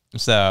it.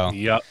 So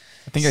yep.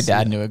 I think your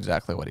dad knew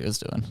exactly what he was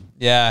doing.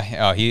 Yeah.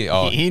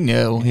 He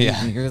knew.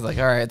 Yeah. He was like,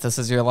 all right, this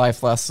is your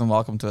life lesson.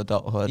 Welcome to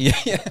adulthood.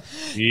 Yeah.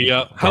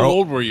 Yep. How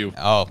old were you?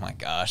 Oh my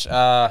gosh.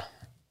 How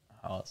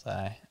was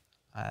I?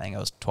 I think I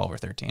was 12 or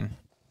 13.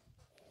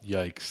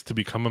 Yikes. To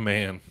become a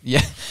man.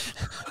 Yeah.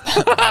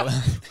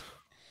 That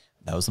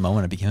was the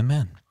moment I became a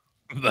man.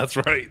 That's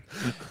right.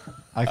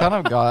 I kind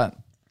of got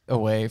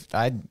away.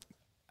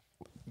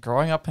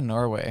 Growing up in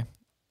Norway,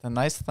 the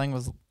nice thing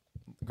was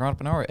growing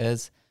up in Norway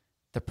is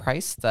the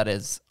price that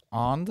is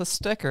on the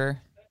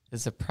sticker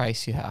is the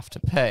price you have to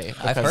pay.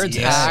 I've heard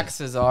tax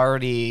is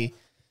already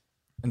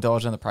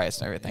indulged in the price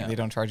and everything. Yeah. They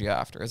don't charge you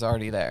after. It's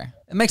already there.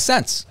 It makes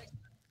sense.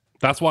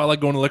 That's why I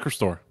like going to the liquor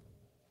store.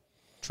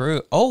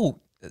 True. Oh,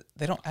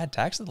 they don't add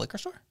tax to the liquor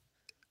store?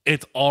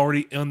 It's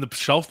already on the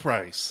shelf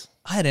price.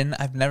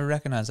 I've never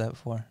recognized that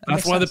before.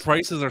 That's why the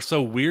prices are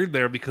so weird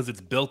there, because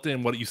it's built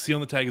in. What you see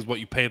on the tag is what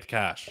you pay at the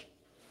cash.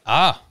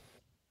 Ah,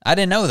 I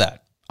didn't know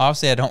that.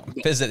 Obviously, I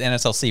don't visit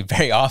NSLC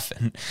very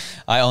often.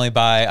 I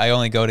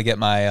only go to get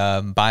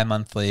my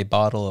bi-monthly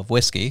bottle of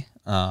whiskey,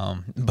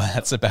 but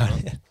that's about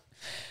it.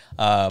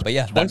 But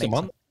yeah, twice a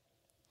month.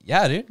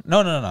 Yeah, dude.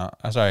 No.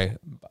 I'm sorry.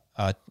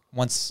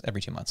 Once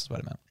every 2 months is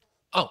what I meant.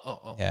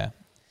 Oh. Yeah.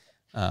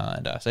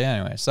 So yeah,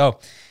 anyway, so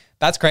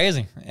that's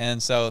crazy.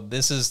 And so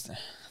this is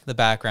the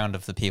background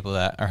of the people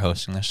that are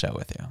hosting the show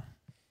with you.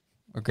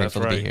 We're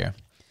grateful to be here.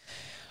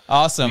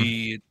 Awesome.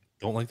 We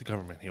don't like the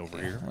government over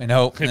here. We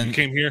know. If you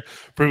came here,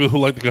 for people who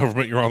like the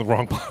government, you're on the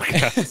wrong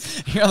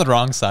podcast. You're on the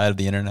wrong side of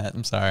the internet.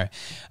 I'm sorry.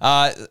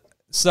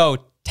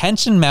 So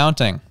tension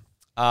mounting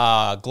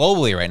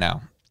globally right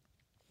now.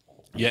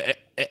 Yeah,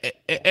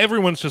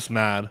 everyone's just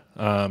mad.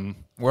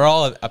 We're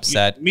all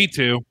upset. Me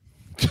too.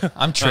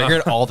 I'm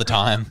triggered all the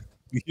time.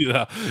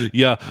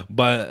 Yeah,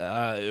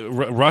 but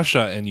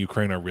Russia and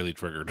Ukraine are really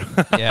triggered.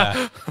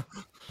 Yeah,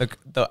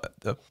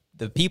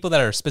 the people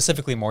that are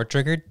specifically more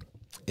triggered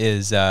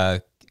is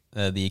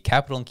the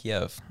capital in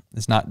Kiev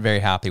is not very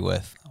happy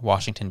with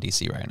Washington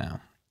D.C. right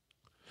now.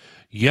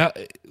 Yeah,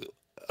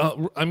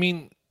 I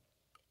mean,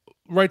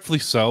 rightfully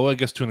so, I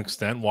guess, to an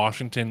extent.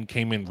 Washington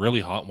came in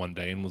really hot one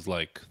day and was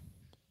like,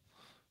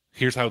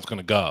 "Here's how it's going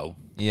to go."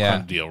 Yeah,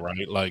 kind of deal,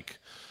 right? Like.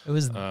 It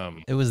was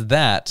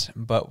that,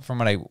 but from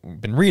what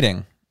I've been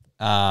reading,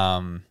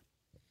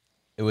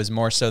 it was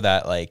more so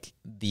that like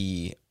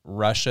the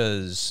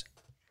Russia's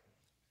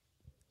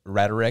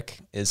rhetoric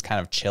is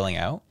kind of chilling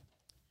out,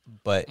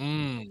 but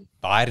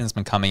Biden's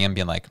been coming in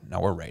being like, no,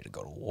 we're ready to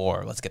go to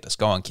war. Let's get this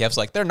going. Kiev's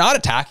like, they're not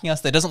attacking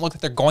us. It doesn't look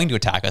like they're going to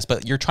attack us,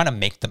 but you're trying to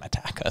make them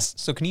attack us.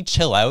 So can you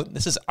chill out?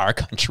 This is our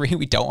country.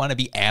 We don't want to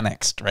be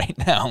annexed right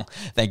now.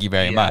 Thank you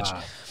very much.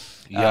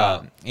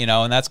 Yeah.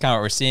 And that's kind of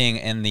what we're seeing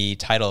in the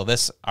title of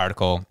this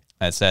article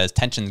that says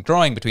tensions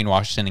growing between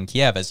Washington and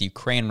Kiev as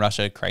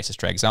Ukraine-Russia crisis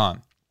drags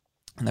on.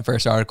 And the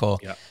first article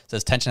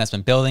says tension has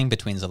been building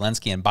between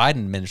Zelensky and Biden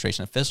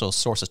administration officials,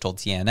 sources told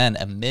CNN,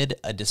 amid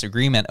a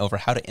disagreement over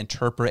how to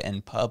interpret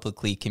and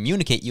publicly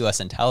communicate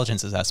U.S.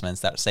 intelligence assessments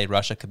that say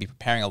Russia could be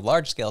preparing a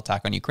large-scale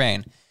attack on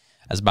Ukraine.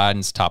 As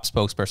Biden's top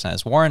spokesperson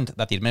has warned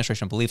that the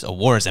administration believes a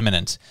war is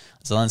imminent.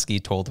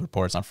 Zelensky told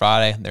reporters on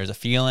Friday, there's a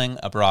feeling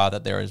abroad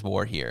that there is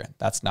war here.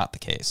 That's not the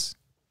case.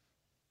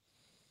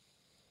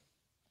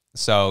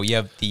 So you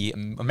have the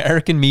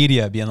American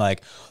media being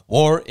like,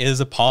 war is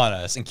upon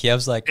us. And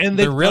Kiev's like, and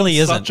there really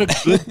isn't.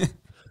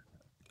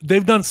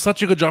 They've done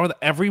such a good job with it.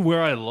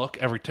 Everywhere I look,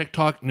 every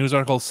TikTok news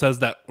article says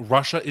that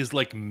Russia is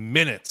like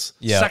minutes,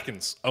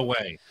 seconds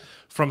away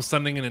from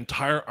sending an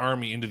entire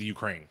army into the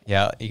Ukraine.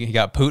 Yeah, he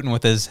got Putin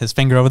with his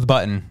finger over the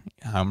button.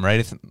 I'm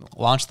ready to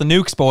launch the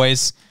nukes,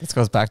 boys. This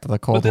goes back to the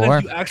Cold War. War.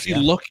 If you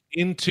actually look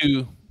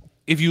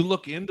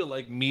into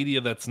like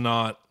media that's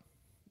not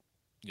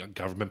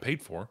government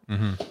paid for,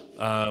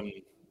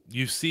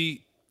 you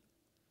see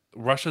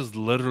Russia's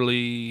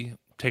literally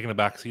taking a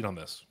back seat on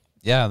this.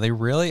 Yeah, they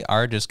really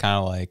are just kind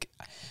of like,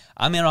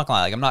 I mean, I'm not gonna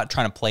lie, like, I'm not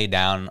trying to play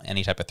down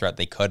any type of threat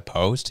they could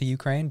pose to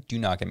Ukraine. Do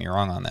not get me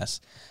wrong on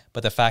this.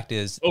 But the fact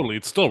is, totally,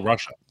 it's still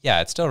Russia.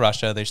 Yeah, it's still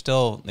Russia. They're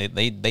still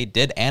they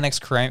did annex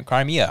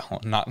Crimea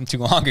not too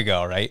long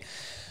ago, right?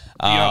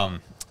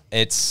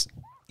 It's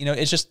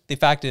it's just the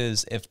fact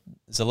is, if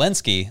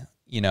Zelensky,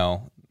 the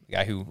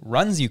guy who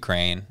runs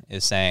Ukraine,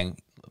 is saying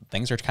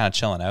things are kind of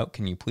chilling out,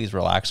 can you please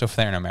relax over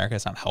there in America?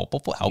 It's not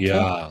helpful.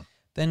 Yeah.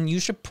 Then you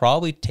should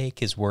probably take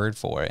his word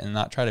for it and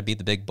not try to be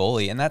the big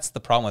bully. And that's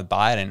the problem with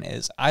Biden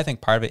is, I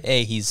think part of it,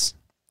 he's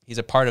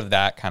a part of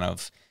that kind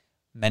of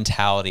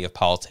mentality of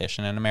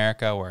politician in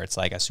America, where it's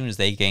like, as soon as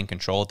they gain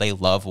control, they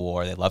love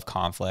war, they love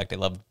conflict, they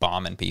love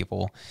bombing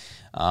people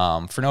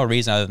for no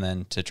reason other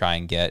than to try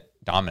and get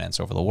dominance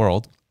over the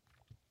world.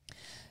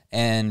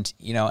 And,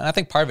 and I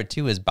think part of it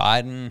too is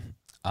Biden.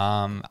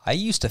 I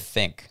used to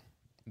think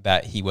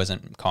that he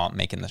wasn't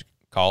making the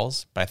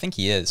calls, but I think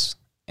he is.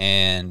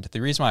 And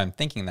the reason why I'm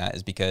thinking that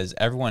is because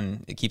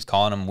everyone keeps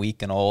calling him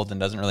weak and old and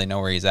doesn't really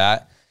know where he's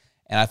at.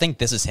 And I think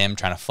this is him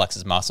trying to flex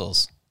his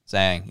muscles,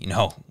 saying,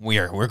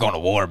 we're going to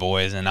war,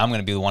 boys, and I'm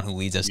going to be the one who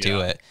leads us to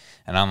it.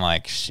 And I'm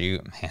like,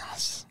 shoot, man,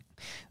 this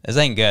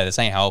ain't good. This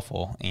ain't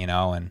helpful,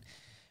 And,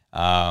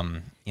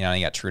 you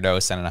got Trudeau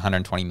sending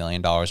 $120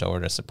 million over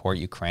to support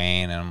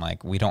Ukraine. And I'm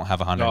like, we don't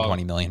have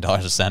 $120 million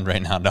to send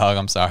right now, dog.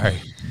 I'm sorry.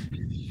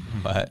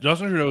 But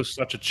Justin Trudeau is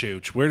such a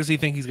chooch. Where does he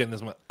think he's getting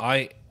this money?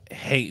 I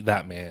hate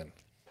that man.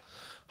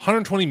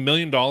 $120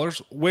 million?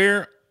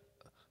 Where?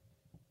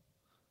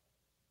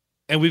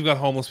 And we've got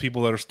homeless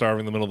people that are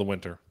starving in the middle of the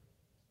winter.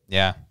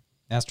 Yeah,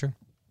 that's true.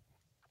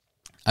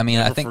 I mean,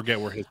 I think forget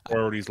where his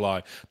priorities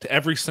lie. To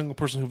every single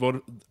person who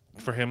voted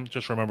for him,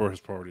 just remember where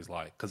his priorities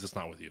lie, because it's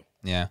not with you.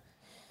 Yeah,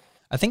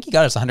 I think he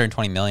got us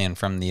 $120 million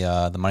from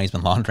the money he's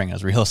been laundering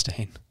as real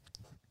estate.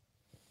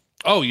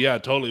 Oh yeah,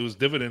 totally. It was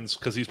dividends,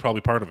 because he's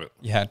probably part of it.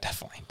 Yeah,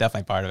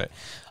 definitely part of it.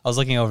 I was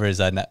looking over his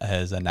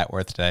net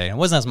worth today. It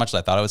wasn't as much as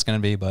I thought it was going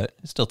to be, but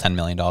it's still $10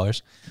 million.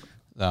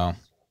 So.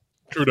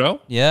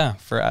 Trudeau? Yeah,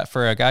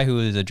 for a guy who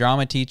was a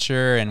drama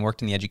teacher and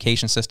worked in the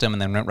education system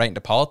and then went right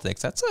into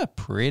politics, that's a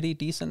pretty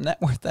decent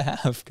net worth to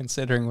have,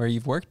 considering where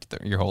you've worked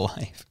your whole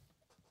life.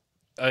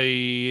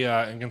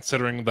 And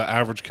considering the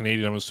average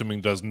Canadian, I'm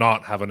assuming, does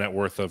not have a net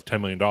worth of $10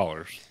 million.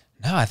 No,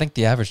 I think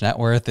the average net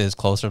worth is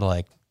closer to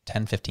like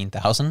 10,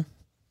 15,000,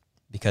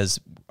 because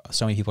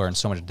so many people are in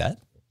so much debt.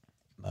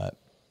 And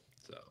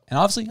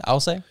obviously, I'll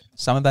say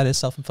some of that is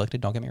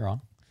self-inflicted. Don't get me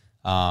wrong.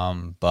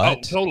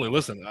 But totally.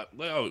 Listen.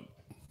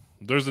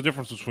 There's a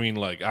difference between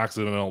like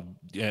accidental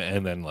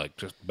and then like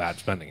just bad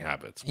spending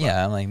habits. But.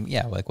 Yeah,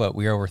 like what,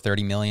 we're over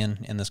 30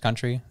 million in this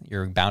country.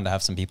 You're bound to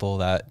have some people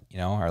that,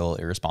 are a little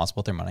irresponsible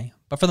with their money.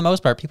 But for the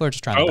most part, people are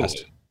just trying their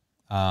best.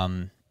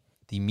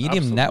 The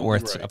medium net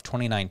worth of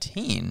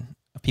 2019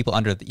 of people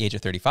under the age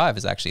of 35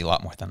 is actually a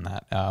lot more than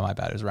that. My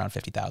bad, it was around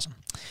 50,000.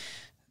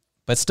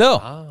 But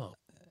still,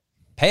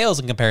 pales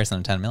in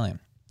comparison to 10 million.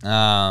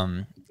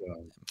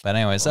 But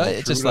anyway, so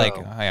it's just like,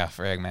 oh yeah,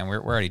 frig, man,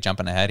 we're already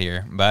jumping ahead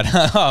here. But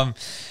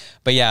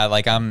yeah,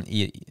 like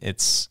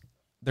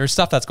there's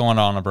stuff that's going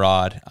on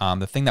abroad.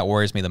 The thing that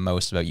worries me the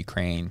most about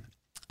Ukraine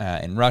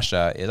and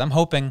Russia is I'm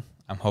hoping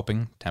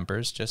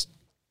tempers just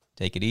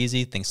take it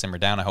easy, things simmer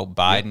down. I hope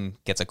Biden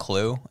gets a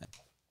clue.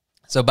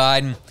 So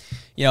Biden,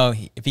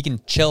 if he can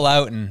chill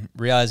out and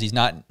realize he's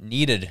not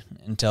needed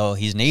until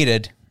he's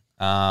needed,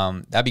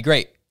 that'd be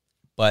great.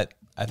 But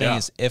I think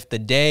is if the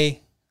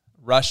day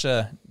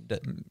Russia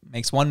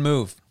makes one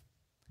move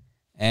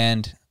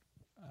and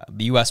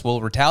the U.S. will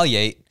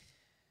retaliate,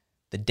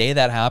 the day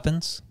that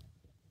happens,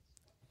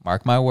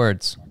 mark my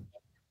words,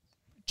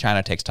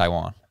 China takes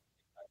Taiwan.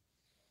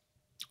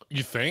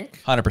 You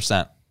think?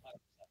 100%.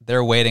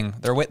 They're waiting.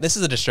 This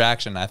is a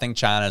distraction. I think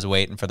China is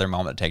waiting for their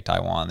moment to take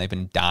Taiwan. They've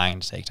been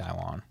dying to take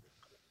Taiwan.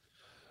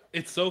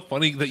 It's so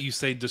funny that you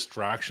say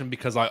distraction,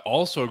 because I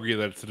also agree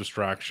that it's a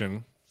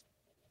distraction.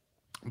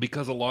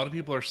 Because a lot of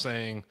people are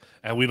saying,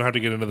 and we don't have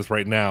to get into this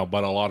right now,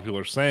 but a lot of people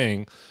are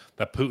saying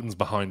that Putin's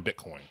behind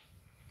Bitcoin.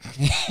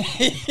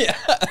 Yeah,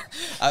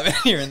 I've been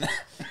hearing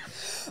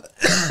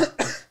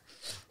that.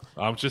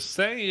 I'm just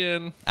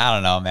saying. I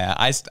don't know, man.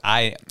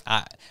 I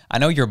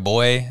know your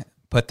boy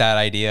put that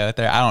idea out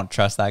there. I don't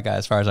trust that guy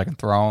as far as I can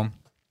throw him.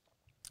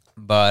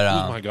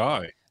 But who's my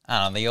guy?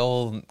 I don't know. The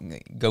old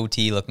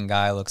goatee-looking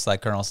guy looks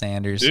like Colonel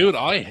Sanders. Dude,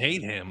 I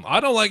hate him. I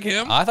don't like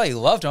him. I thought you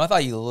loved him. I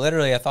thought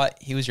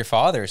he was your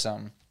father or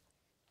something.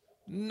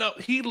 No,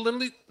 he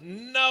literally.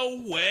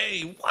 No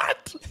way.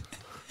 What?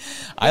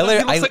 He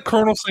looks like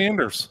Colonel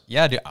Sanders.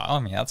 Yeah, dude. I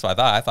mean, that's what I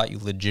thought. I thought you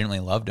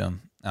legitimately loved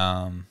him.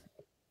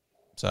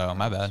 So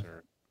my bad.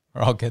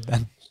 We're all good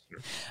then.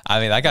 I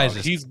mean, that guy's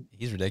he's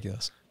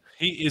ridiculous.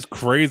 He is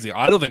crazy.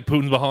 I don't think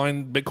Putin's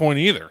behind Bitcoin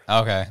either.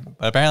 Okay,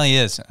 but apparently he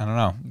is. I don't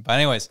know. But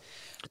anyways,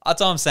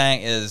 that's all I'm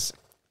saying is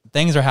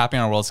things are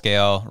happening on a world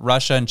scale.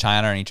 Russia and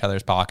China are in each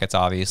other's pockets,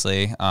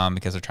 obviously,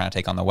 because they're trying to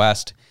take on the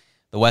West.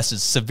 The West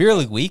is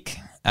severely weak,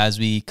 as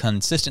we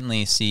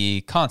consistently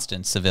see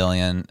constant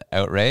civilian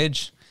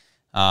outrage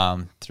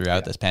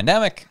throughout this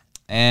pandemic.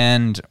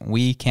 And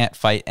we can't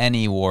fight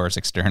any wars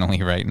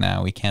externally right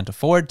now. We can't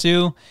afford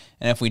to.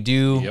 And if we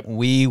do,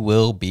 we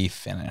will be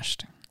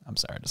finished. I'm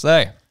sorry to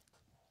say.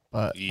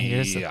 But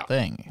here's the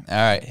thing. All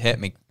right, hit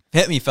me.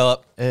 Hit me,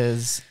 Philip.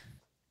 Is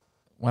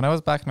when I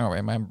was back in Norway,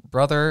 my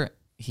brother,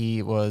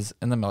 he was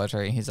in the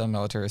military. He's on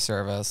military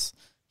service.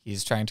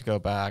 He's trying to go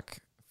back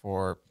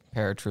for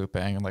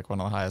paratrooping, like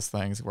one of the highest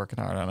things,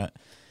 working hard on it.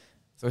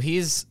 So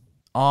he's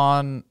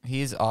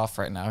off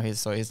right now.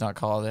 He's not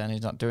called in.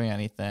 He's not doing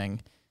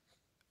anything.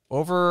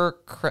 Over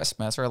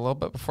Christmas, or a little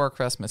bit before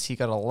Christmas, he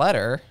got a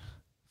letter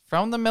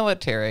from the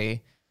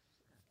military,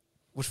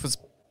 which was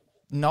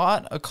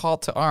not a call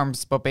to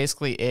arms, but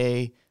basically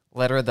a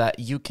letter that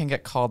you can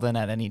get called in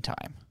at any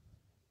time.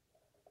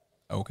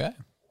 Okay.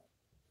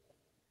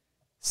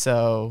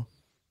 So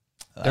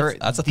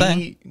that's a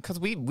thing. Because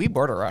we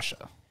border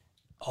Russia.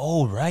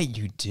 Oh, right,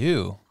 you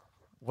do.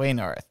 Way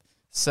north.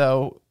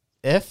 So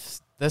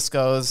if this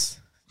goes,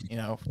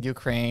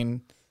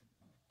 Ukraine,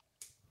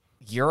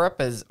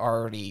 Europe is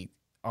already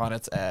on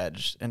its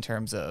edge in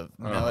terms of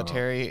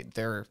military.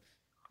 They're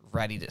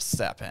ready to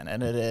step in,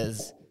 and it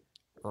is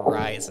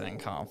rising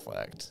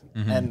conflict.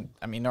 And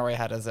I mean, Norway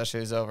had its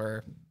issues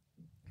over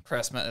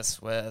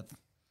Christmas with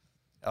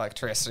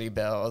electricity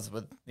bills,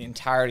 with the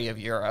entirety of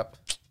Europe.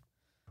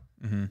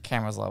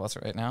 Cameras love us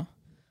right now.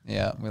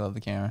 Yeah, we love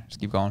the camera. Just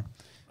keep going.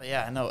 But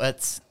yeah, no,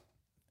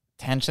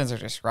 tensions are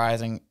just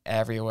rising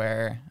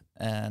everywhere,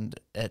 and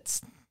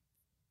this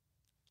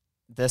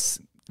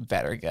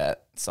better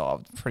get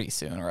solved pretty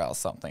soon, or else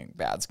something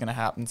bad's gonna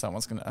happen.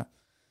 Someone's gonna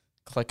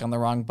click on the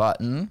wrong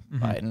button,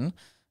 Biden.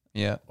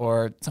 Yeah.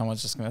 Or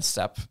someone's just gonna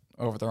step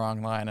over the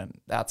wrong line, and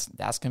that's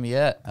gonna be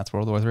it. That's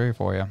World War III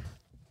for you.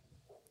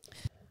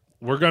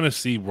 We're gonna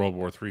see World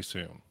War III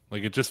soon.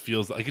 Like it just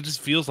feels like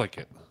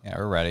it. Yeah,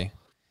 we're ready.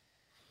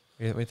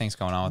 What do you think's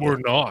going on with We're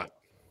not.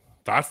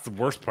 That's the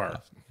worst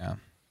part. Yeah.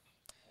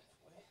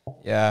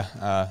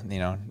 Yeah.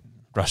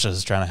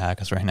 Russia's trying to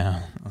hack us right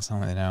now. That's all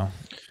they know.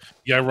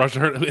 Yeah, Russia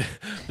heard.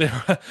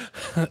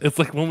 It's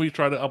like when we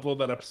tried to upload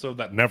that episode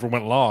that never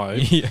went live,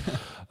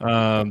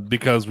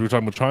 because we were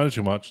talking about China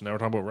too much. Now we're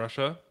talking about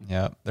Russia.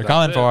 Yeah, they're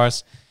coming for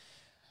us.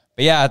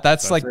 But yeah,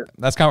 that's kind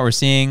of what we're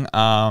seeing.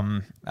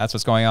 That's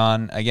what's going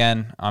on.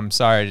 Again, I'm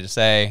sorry to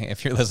say,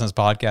 if you're listening to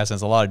this podcast,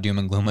 there's a lot of doom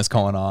and gloom that's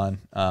going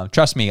on.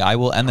 Trust me, I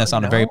will end this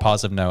on a very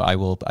positive note. I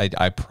will.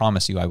 I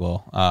promise you I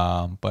will.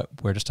 But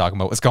we're just talking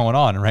about what's going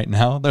on right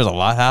now. There's a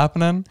lot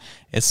happening.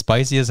 It's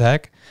spicy as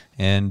heck.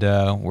 And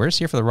we're just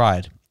here for the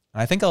ride.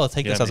 And I think I'll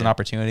take this as an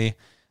opportunity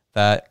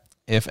that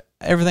if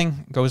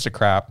everything goes to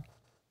crap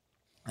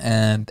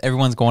and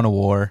everyone's going to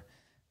war,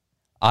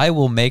 I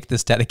will make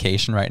this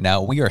dedication right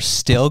now. We are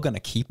still going to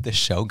keep this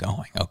show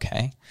going,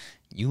 okay?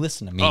 You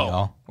listen to me,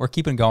 y'all. We're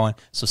keeping going.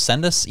 So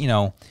send us,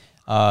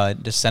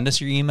 just send us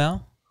your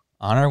email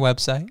on our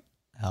website,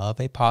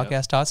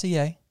 elevapodcast.ca,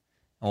 and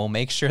we'll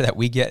make sure that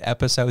we get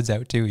episodes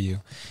out to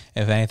you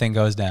if anything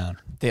goes down.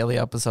 Daily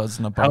episodes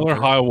in the bunker. Hell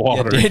or high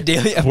water. Yeah,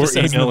 daily episodes.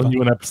 We're emailing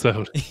you an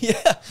episode.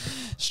 Yeah,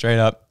 straight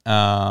up.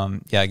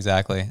 Yeah,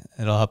 exactly.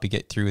 It'll help you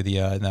get through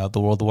the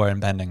world war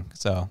impending.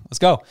 So let's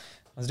go.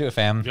 Let's do it,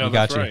 fam. Yeah, we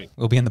got that's you. right.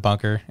 We'll be in the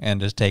bunker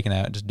and just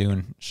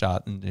doing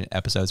shot and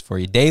episodes for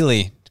you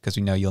daily because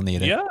we know you'll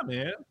need it. Yeah,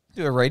 man.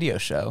 Do a radio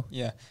show.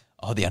 Yeah.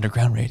 Oh, the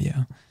underground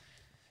radio.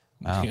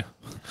 Wow. Yeah.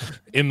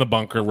 In the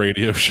bunker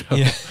radio show.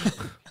 Yeah.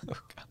 Oh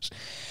gosh.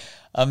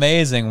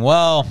 Amazing.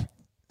 Well,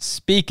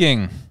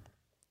 speaking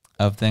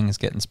of things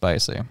getting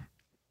spicy.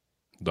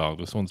 Dog,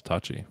 this one's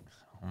touchy.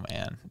 Oh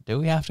man. Do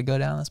we have to go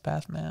down this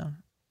path, man?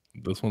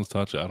 This one's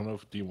touchy. I don't know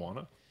do you want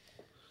to?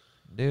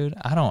 Dude,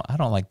 I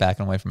don't like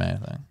backing away from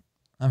anything.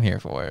 I'm here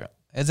for it.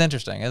 It's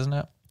interesting, isn't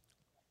it?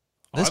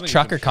 This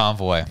trucker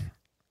convoy.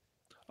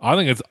 I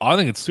think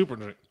it's super.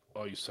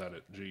 Oh, you said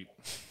it. Gee,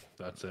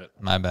 that's it.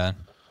 My bad.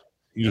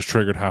 You just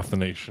triggered half the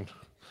nation.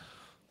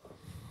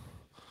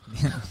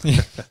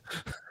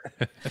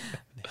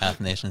 Half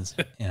nations,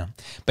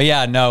 But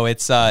yeah, no,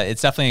 it's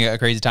definitely a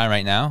crazy time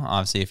right now.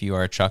 Obviously, if you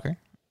are a trucker,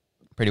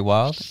 pretty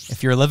wild.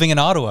 If you're living in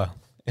Ottawa,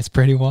 it's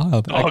pretty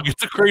wild. Dog,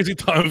 it's a crazy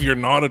time if you're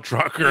not a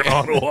trucker in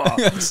Ottawa.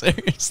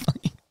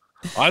 Seriously.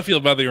 I feel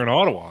bad that you're in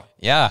Ottawa.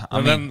 Yeah. I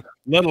mean, then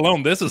let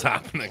alone this is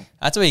happening.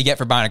 That's what you get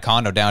for buying a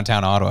condo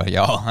downtown Ottawa,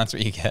 y'all. That's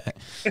what you get.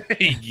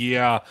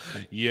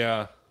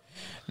 Yeah.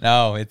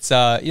 No, it's,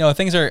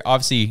 things are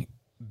obviously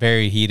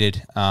very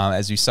heated.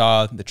 As you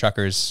saw, the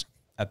truckers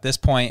at this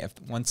point,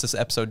 once this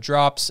episode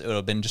drops, it'll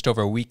have been just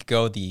over a week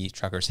ago, the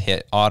truckers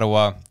hit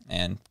Ottawa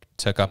and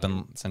took up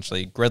and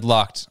essentially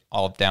gridlocked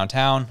all of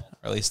downtown,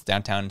 or at least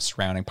downtown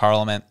surrounding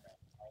Parliament.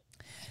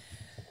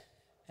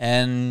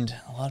 And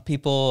a lot of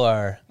people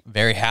are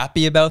very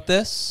happy about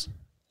this.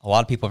 A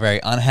lot of people are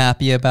very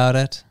unhappy about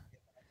it.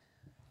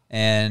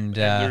 And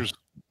there's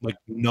like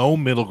no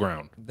middle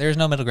ground. There's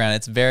no middle ground.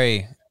 It's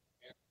very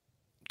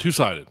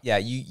Two-sided. Yeah,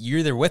 you're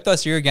either with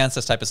us or you're against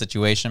this type of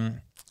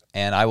situation.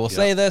 And I will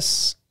say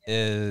this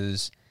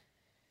is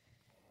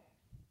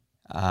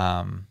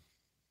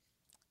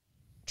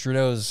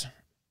Trudeau's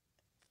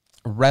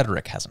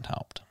rhetoric hasn't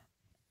helped.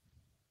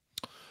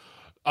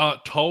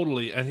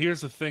 Totally. And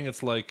here's the thing.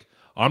 It's like,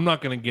 I'm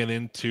not going to get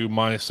into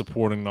my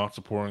supporting, not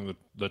supporting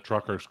the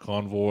truckers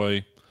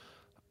convoy.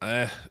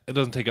 It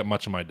doesn't take up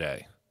much of my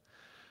day.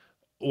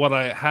 What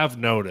I have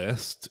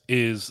noticed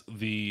is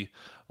the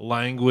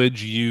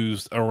language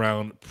used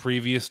around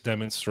previous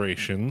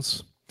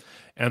demonstrations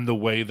and the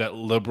way that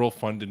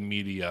liberal-funded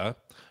media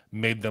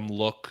made them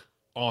look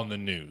on the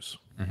news.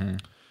 Mm-hmm.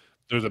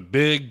 There's a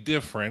big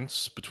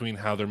difference between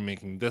how they're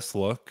making this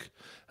look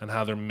and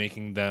how they're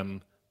making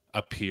them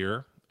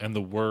appear, and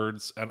the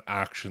words and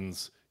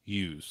actions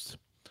used.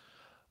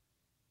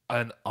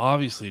 And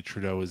obviously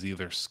Trudeau is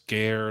either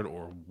scared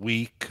or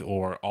weak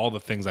or all the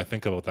things I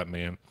think about that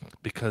man,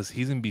 because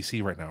he's in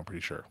BC right now, I'm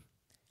pretty sure.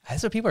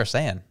 That's what people are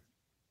saying.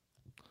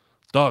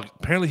 Dog,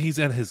 apparently he's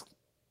at his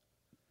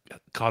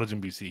cottage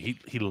in BC.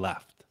 He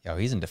left. Yo,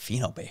 he's in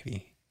Defino,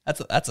 baby.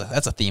 That's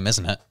a theme,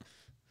 isn't it?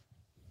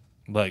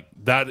 Like,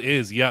 that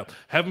is, yeah.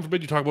 Heaven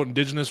forbid you talk about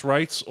Indigenous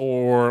rights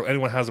or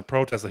anyone has a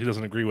protest that he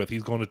doesn't agree with.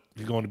 He's going to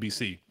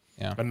BC.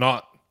 Yeah. And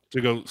not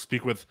to go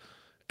speak with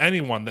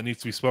anyone that needs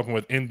to be spoken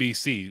with in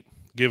BC,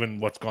 given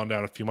what's gone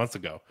down a few months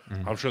ago.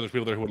 Mm-hmm. I'm sure there's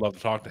people there who would love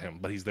to talk to him,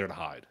 but he's there to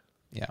hide.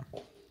 Yeah.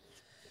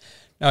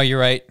 No, you're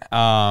right.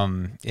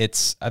 I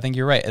think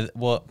you're right.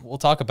 We'll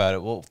talk about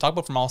it. We'll talk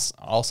about it from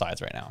all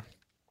sides right now.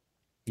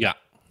 Yeah.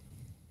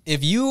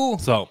 We'll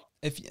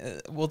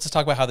just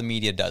talk about how the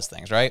media does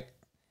things, right?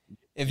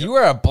 If you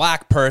are a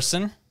black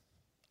person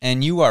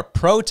and you are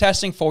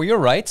protesting for your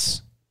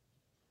rights,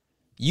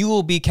 you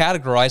will be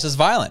categorized as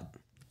violent.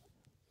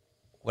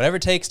 Whatever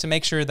it takes to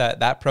make sure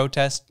that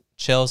protest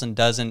chills and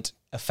doesn't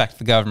affect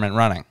the government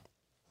running.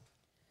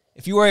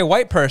 If you are a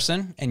white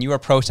person and you are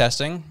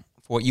protesting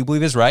for what you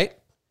believe is right,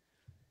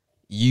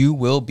 you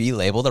will be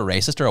labeled a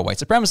racist or a white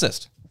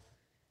supremacist.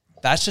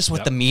 That's just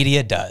what the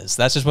media does.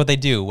 That's just what they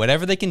do.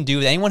 Whatever they can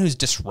do, anyone who's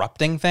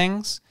disrupting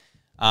things,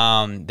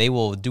 they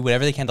will do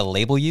whatever they can to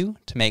label you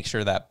to make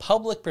sure that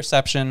public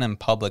perception and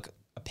public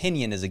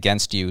opinion is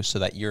against you so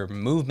that your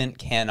movement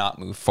cannot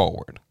move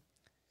forward.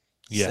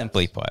 Yes.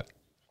 Simply put.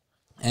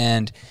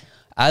 And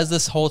as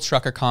this whole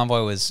trucker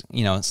convoy was,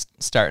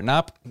 starting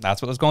up,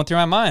 that's what was going through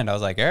my mind. I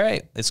was like, all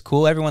right, it's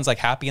cool. Everyone's like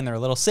happy in their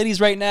little cities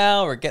right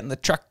now. We're getting the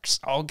trucks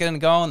all getting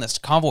going. This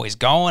convoy is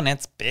going.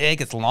 It's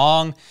big. It's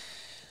long.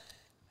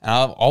 And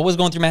I was always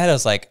going through my head. I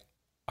was like,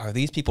 are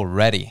these people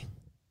ready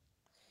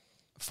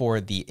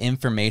for the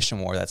information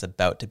war that's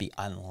about to be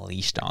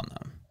unleashed on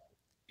them?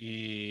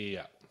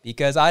 Yeah.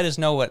 Because I just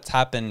know what's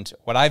happened,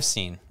 what I've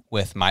seen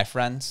with my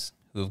friends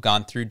who've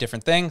gone through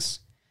different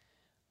things.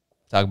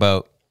 Talk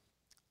about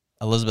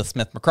Elizabeth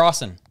Smith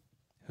McCrossan,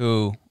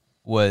 who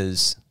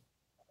was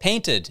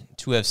painted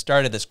to have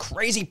started this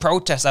crazy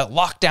protest that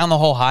locked down the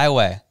whole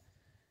highway.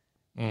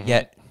 Mm-hmm.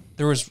 Yet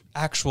there was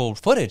actual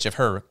footage of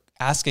her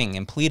asking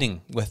and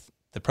pleading with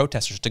the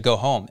protesters to go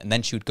home, and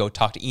then she would go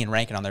talk to Ian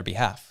Rankin on their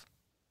behalf.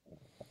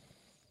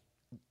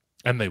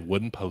 And they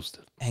wouldn't post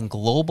it. And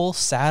Global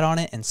sat on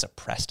it and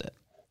suppressed it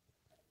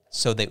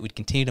so they would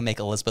continue to make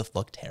Elizabeth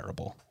look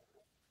terrible.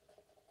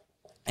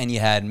 And you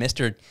had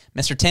Mr.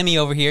 Timmy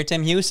over here,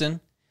 Tim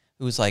Hewson,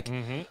 who was like,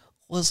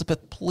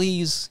 Elizabeth,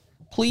 please,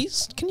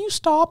 can you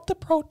stop the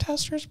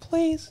protesters,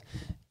 please?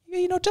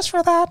 Just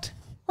for that,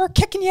 we're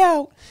kicking you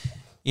out.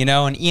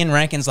 And Ian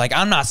Rankin's like,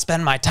 I'm not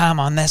spending my time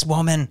on this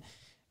woman,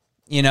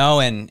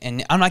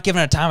 and I'm not giving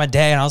her time of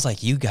day. And I was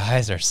like, you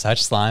guys are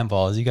such slime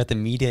balls. You got the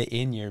media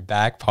in your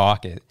back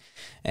pocket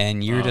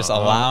and you're just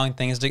allowing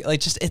things to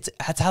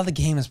that's how the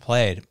game is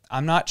played.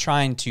 I'm not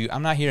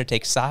here to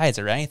take sides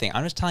or anything.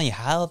 I'm just telling you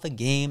how the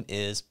game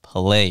is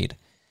played.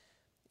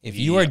 If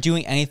you are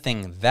doing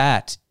anything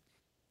that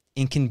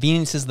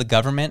inconveniences the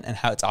government and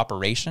how its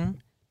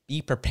operation,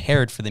 be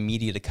prepared for the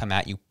media to come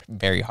at you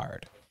very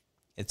hard.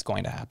 It's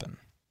going to happen.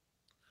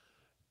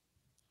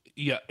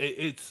 Yeah,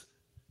 it's,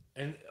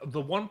 and the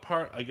one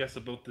part I guess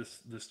about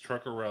this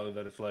trucker rally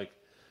that it's like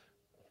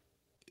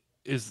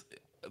is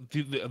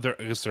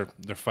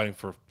they're fighting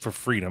for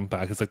freedom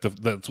back. It's like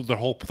the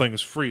whole thing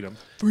is freedom,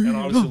 and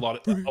obviously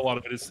a lot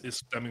of it is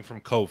stemming from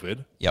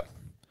COVID. Yep.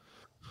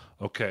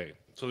 Okay,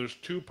 so there's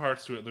two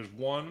parts to it. There's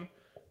one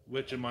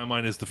which in my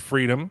mind is the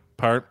freedom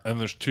part, and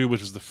there's two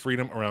which is the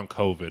freedom around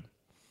COVID.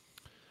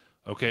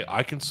 Okay,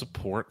 I can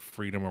support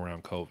freedom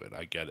around COVID.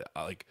 I get it.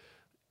 Like,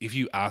 if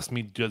you ask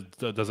me,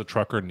 does a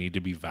trucker need to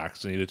be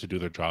vaccinated to do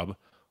their job?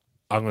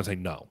 I'm going to say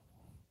no.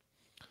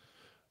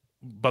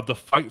 But the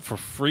fight for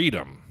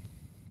freedom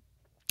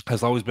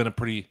has always been a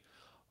pretty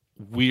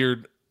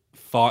weird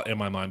thought in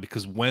my mind,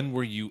 because when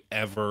were you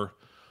ever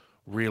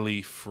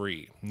really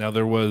free? Now,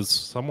 there was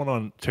someone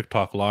on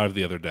TikTok Live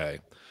the other day,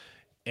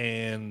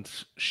 and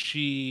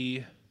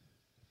she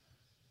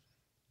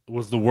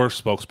was the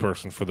worst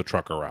spokesperson for the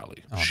trucker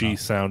rally. She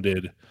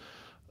sounded...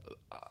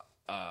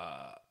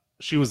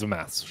 she was a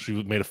mess.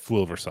 She made a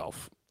fool of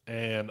herself,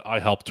 and I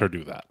helped her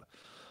do that.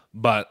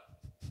 But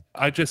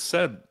I just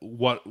said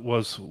what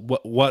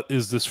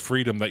is this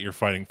freedom that you're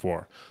fighting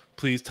for?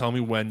 Please tell me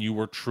when you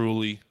were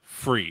truly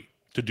free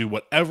to do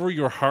whatever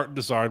your heart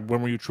desired.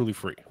 When were you truly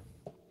free?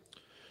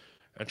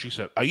 And she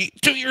said,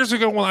 2 years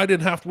ago when I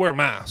didn't have to wear a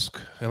mask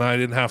and I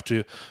didn't have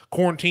to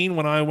quarantine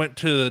when I went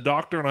to the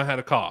doctor and I had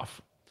a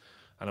cough.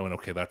 And I went,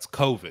 okay, that's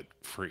COVID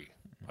free.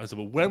 I said,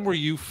 but when were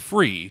you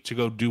free to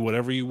go do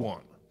whatever you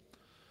want?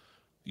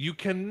 You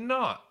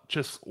cannot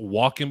just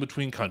walk in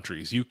between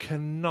countries. You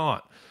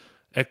cannot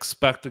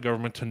expect the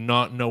government to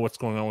not know what's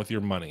going on with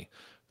your money,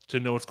 to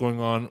know what's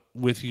going on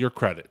with your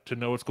credit, to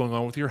know what's going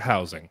on with your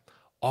housing.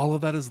 All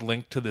of that is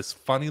linked to this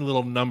funny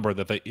little number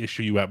that they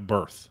issue you at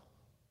birth.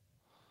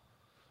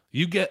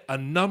 You get a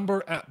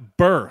number at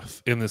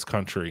birth in this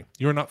country.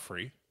 You're not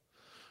free.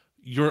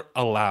 You're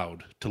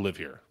allowed to live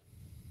here.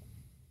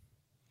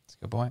 That's a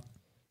good point.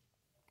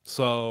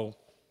 So,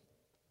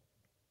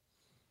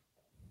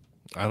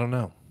 I don't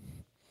know.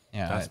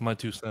 Yeah, that's my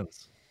 2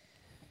 cents.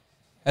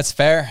 That's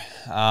fair.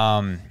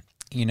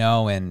 You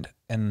know, and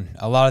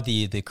a lot of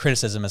the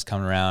criticism has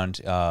come around,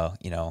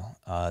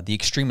 the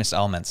extremist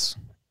elements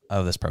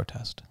of this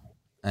protest.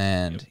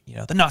 And, you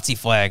know, the Nazi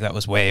flag that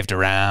was waved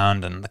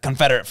around and the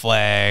Confederate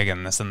flag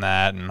and this and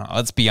that. And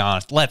let's be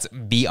honest.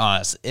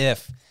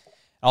 If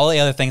all the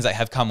other things that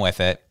have come with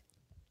it,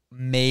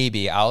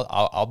 maybe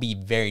I'll be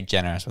very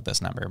generous with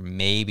this number.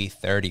 Maybe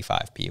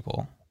 35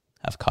 people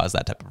have caused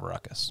that type of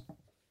ruckus.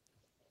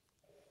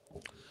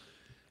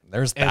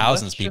 There's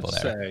thousands of people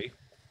there.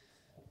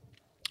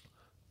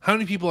 How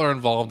many people are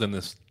involved in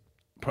this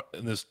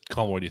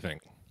convoy, do you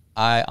think?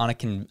 On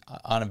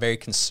a very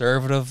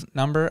conservative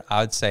number,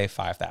 I would say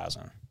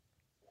 5,000.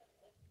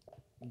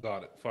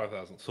 Got it,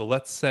 5,000. So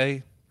let's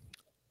say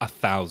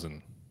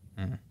 1,000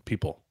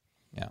 people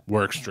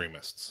were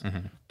extremists.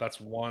 Mm-hmm. That's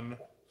 1/5.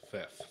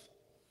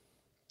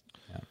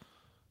 Yeah.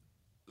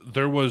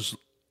 There was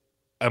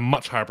a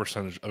much higher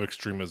percentage of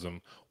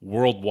extremism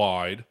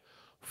worldwide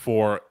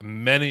for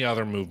many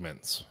other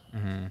movements.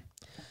 Mm-hmm.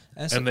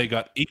 And they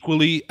got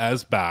equally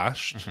as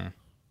bashed. Mm-hmm.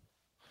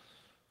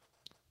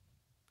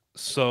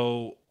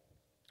 So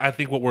I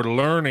think what we're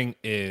learning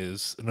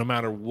is no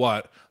matter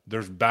what,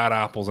 there's bad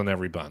apples in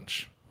every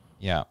bunch.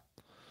 Yeah.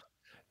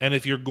 And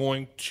if you're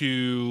going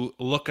to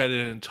look at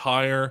an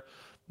entire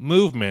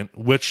movement,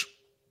 which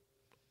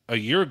a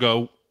year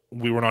ago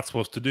we were not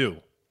supposed to do.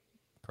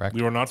 Correct.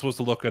 We were not supposed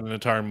to look at an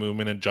entire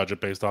movement and judge it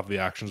based off the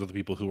actions of the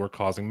people who were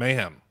causing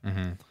mayhem.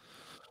 Mm-hmm.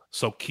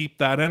 So keep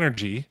that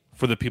energy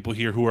for the people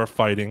here who are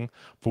fighting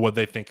for what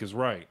they think is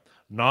right,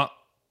 not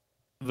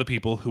the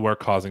people who are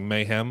causing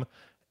mayhem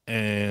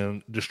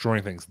and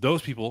destroying things.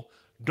 Those people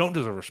don't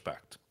deserve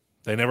respect.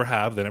 They never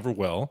have, they never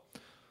will.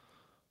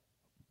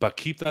 But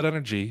keep that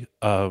energy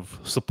of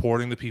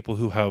supporting the people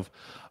who have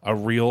a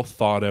real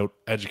thought out,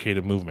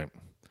 educated movement.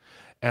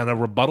 And a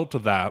rebuttal to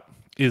that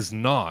is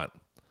not,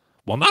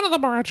 well, none of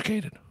them are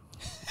educated.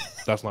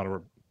 That's not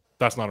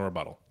a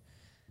rebuttal.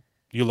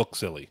 You look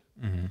silly.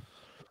 Mm-hmm.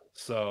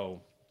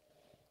 So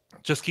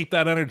just keep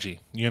that energy,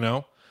 you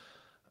know?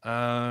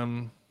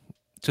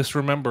 Just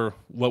remember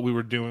what we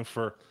were doing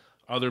for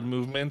other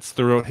movements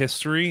throughout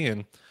history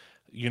and,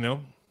 you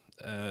know,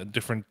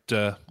 different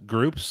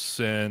groups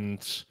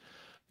and,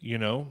 you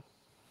know,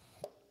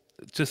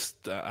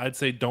 just I'd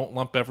say don't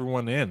lump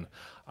everyone in.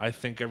 I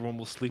think everyone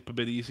will sleep a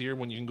bit easier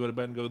when you can go to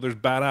bed and go, there's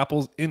bad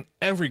apples in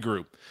every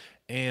group.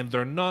 And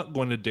they're not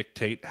going to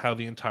dictate how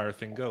the entire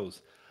thing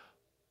goes.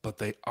 But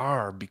they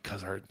are,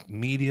 because our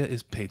media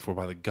is paid for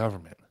by the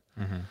government.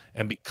 Mm-hmm.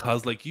 And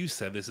because, like you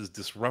said, this is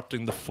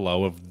disrupting the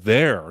flow of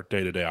their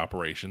day-to-day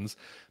operations,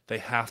 they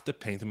have to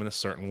paint them in a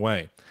certain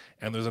way.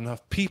 And there's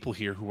enough people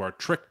here who are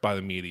tricked by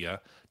the media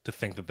to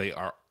think that they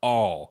are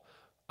all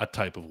a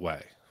type of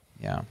way.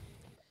 Yeah.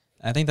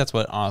 I think that's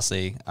what,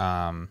 honestly,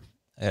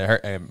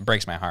 it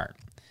breaks my heart.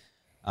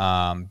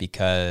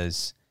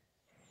 Because,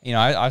 you know,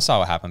 I saw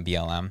what happened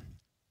BLM,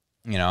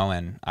 you know,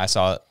 and I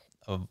saw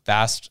a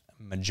vast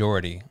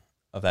majority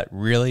of that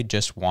really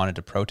just wanted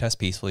to protest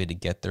peacefully to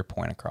get their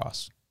point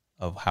across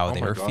of how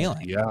they were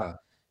feeling. Yeah.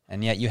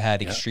 And yet you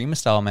had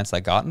extremist elements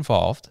that got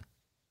involved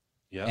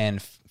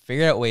and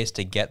figured out ways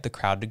to get the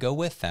crowd to go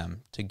with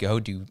them, to go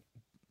do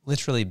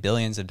literally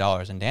billions of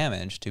dollars in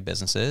damage to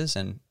businesses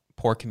and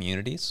poor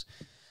communities.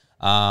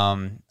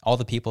 All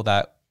the people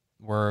that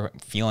were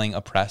feeling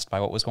oppressed by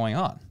what was going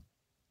on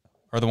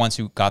are the ones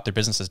who got their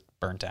businesses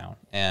burnt down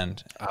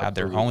and had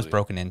their homes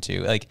broken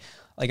into. Like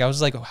I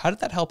was like, how did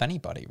that help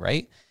anybody,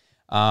 right?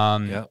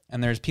 And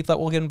there's people that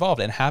will get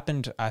involved. It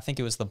happened, I think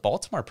it was the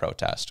Baltimore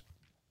protest,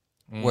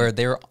 where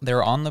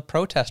they're on the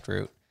protest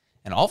route,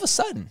 and all of a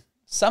sudden,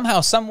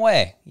 somehow, some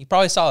way, you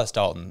probably saw this,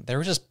 Dalton, there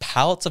were just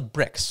pallets of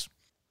bricks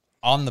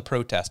on the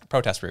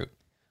protest route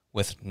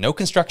with no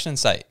construction in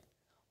sight.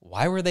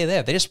 Why were they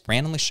there? They just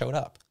randomly showed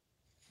up.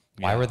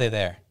 Why were they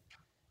there?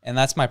 And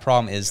that's my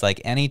problem is,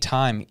 like,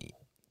 anytime,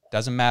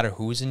 doesn't matter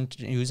who's in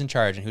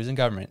charge and who's in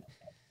government,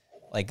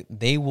 like,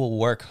 they will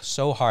work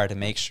so hard to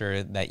make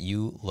sure that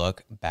you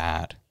look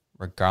bad,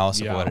 regardless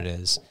of what it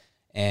is.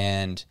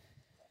 And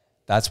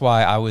that's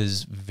why I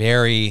was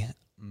very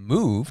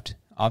moved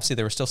obviously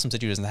there were still some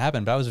situations that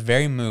happened, but I was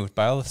very moved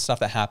by all the stuff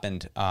that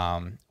happened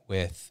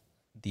with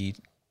the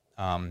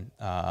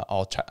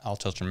All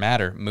Children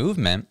Matter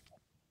movement.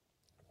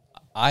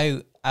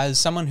 As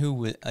someone who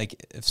would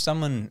like,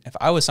 if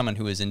I was someone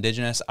who was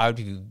Indigenous, I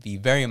would be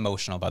very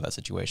emotional about that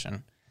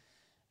situation.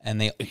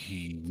 And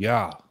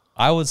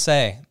I would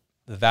say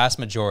the vast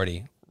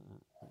majority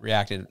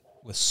reacted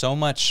with so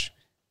much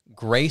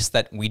grace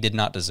that we did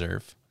not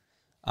deserve,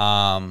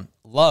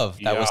 love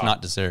that was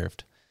not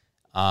deserved.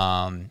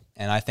 And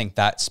I think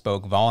that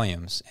spoke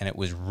volumes, and it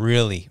was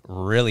really,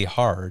 really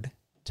hard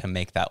to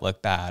make that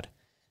look bad.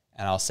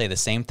 And I'll say the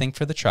same thing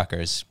for the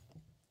truckers.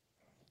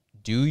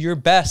 Do your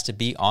best to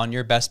be on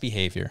your best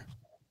behavior.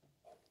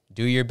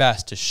 Do your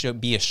best to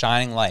be a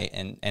shining light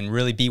and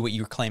really be what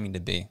you're claiming to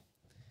be.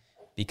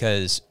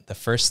 Because the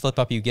first slip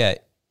up you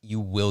get,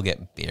 you will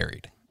get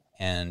buried.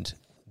 And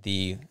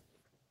the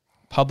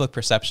public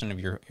perception of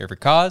your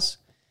cause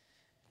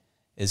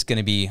is going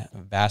to be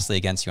vastly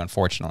against you,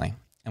 unfortunately.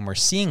 And we're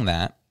seeing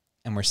that,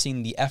 and we're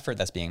seeing the effort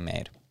that's being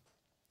made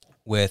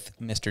with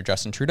Mr.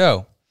 Justin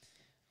Trudeau.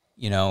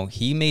 You know,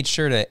 he made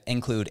sure to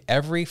include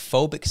every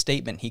phobic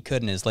statement he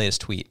could in his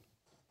latest tweet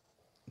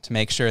to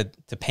make sure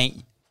to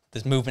paint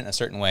this movement a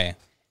certain way.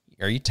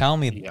 Are you telling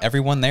me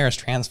everyone there is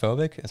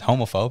transphobic, is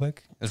homophobic,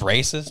 is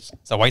racist,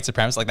 is a white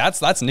supremacist? Like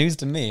that's news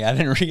to me. I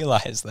didn't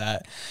realize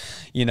that.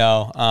 You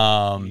know,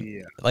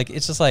 like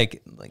it's just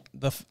like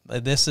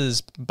this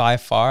is by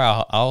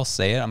far. I'll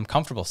say it. I'm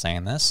comfortable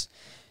saying this.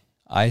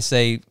 I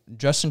say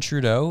Justin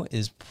Trudeau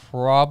is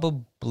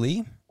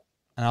probably.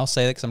 And I'll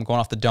say that because I'm going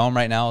off the dome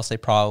right now. I'll say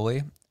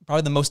probably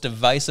the most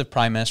divisive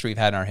prime minister we've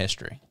had in our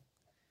history.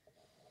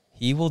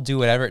 He will do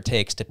whatever it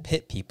takes to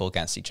pit people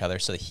against each other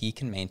so that he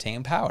can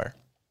maintain power.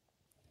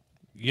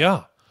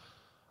 Yeah,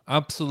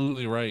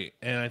 absolutely right.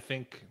 And I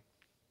think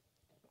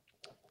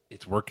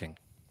it's working.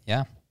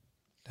 Yeah,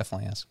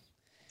 definitely is.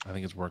 I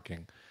think it's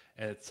working.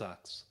 And it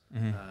sucks.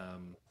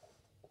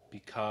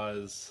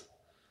 Because...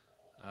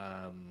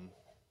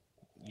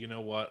 you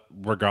know what?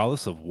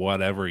 Regardless of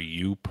whatever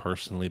you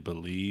personally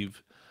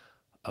believe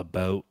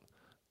about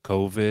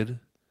COVID,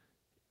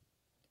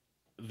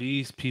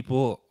 these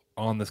people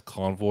on this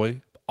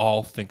convoy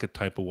all think a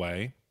type of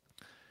way,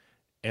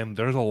 and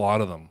there's a lot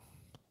of them.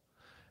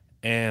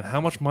 And how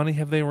much money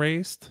have they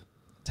raised?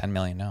 10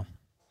 million now.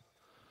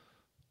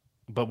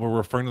 But we're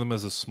referring to them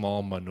as a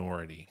small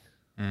minority.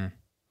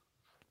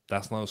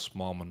 That's not a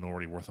small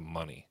minority worth of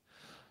money.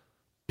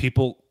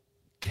 People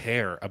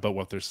care about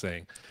what they're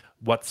saying.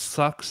 What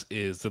sucks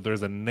is that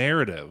there's a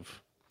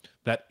narrative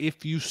that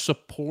if you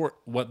support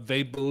what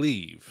they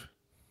believe,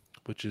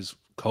 which is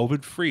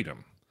COVID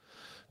freedom,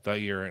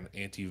 that you're an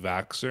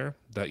anti-vaxxer,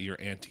 that you're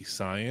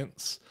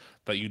anti-science,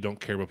 that you don't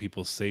care about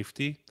people's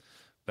safety,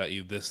 that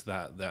you this,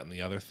 that, and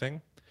the other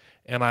thing.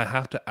 And I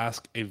have to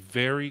ask a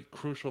very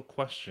crucial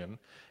question,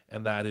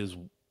 and that is,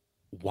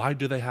 why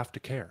do they have to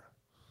care?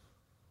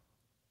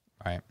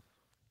 Right.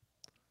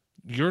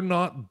 You're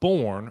not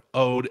born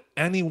owed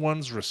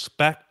anyone's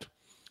respect.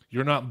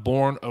 You're not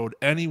born owed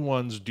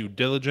anyone's due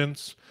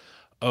diligence,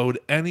 owed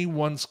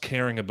anyone's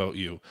caring about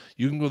you.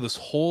 You can go this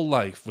whole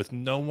life with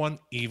no one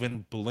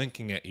even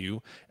blinking at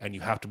you, and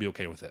you have to be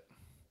okay with it.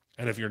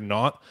 And if you're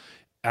not,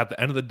 at the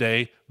end of the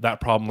day,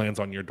 that problem lands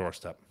on your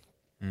doorstep.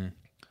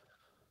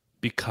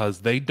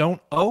 Because they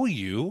don't owe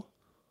you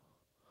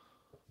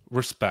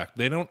respect.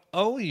 They don't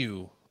owe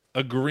you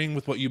agreeing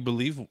with what you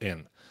believe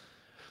in.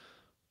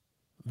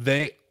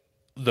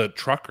 The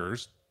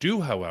truckers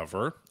do,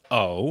 however,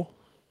 owe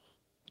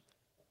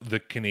the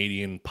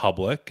Canadian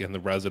public and the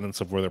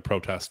residents of where they're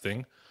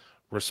protesting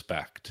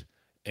respect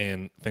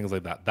and things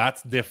like that.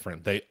 That's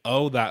different. They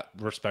owe that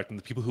respect, and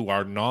the people who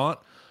are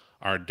not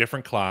are a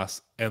different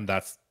class, and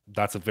that's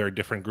a very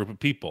different group of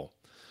people.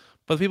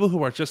 But the people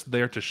who are just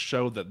there to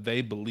show that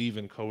they believe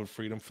in COVID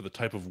freedom for the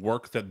type of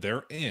work that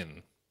they're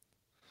in,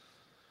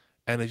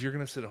 and if you're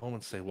going to sit at home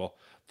and say, well,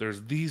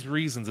 there's these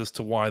reasons as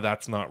to why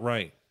that's not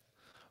right,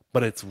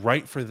 but it's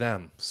right for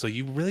them, so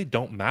you really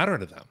don't matter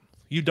to them.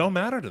 You don't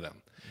matter to them.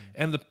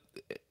 And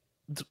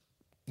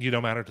you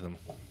don't matter to them,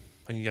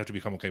 and you have to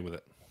become okay with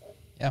it.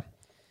 Yeah,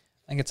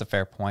 I think it's a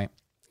fair point.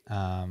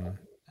 I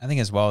think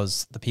as well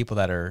as the people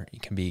that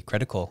can be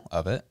critical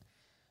of it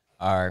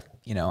are,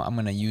 I'm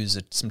going to use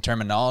some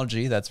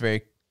terminology that's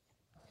very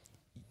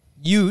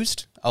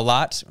used a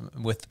lot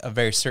with a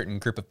very certain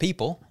group of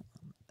people.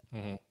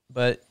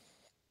 But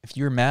if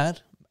you're mad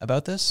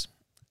about this,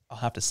 I'll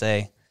have to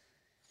say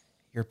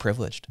you're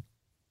privileged.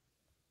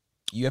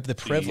 You have the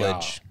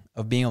privilege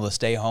of being able to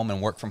stay home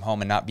and work from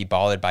home and not be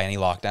bothered by any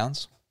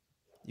lockdowns.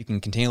 You can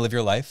continue to live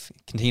your life,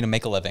 continue to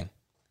make a living.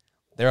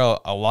 There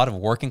are a lot of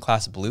working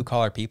class blue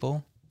collar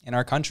people in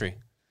our country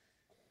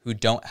who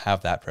don't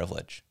have that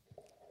privilege.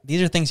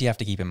 These are things you have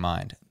to keep in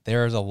mind.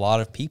 There's a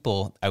lot of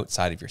people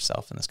outside of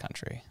yourself in this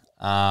country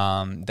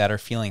that are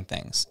feeling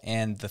things.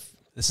 And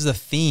this is a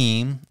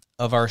theme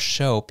of our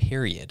show,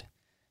 period.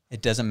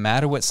 It doesn't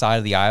matter what side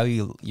of the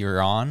aisle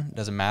you're on. It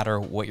doesn't matter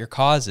what your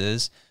cause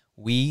is.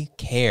 We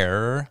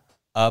care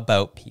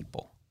about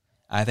people.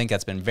 I think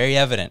that's been very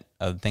evident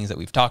of things that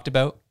we've talked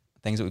about,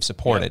 things that we've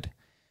supported.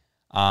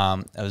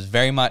 Yep. I was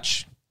very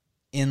much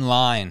in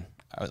line.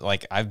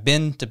 I've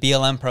been to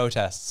BLM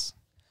protests.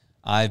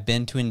 I've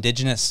been to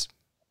Indigenous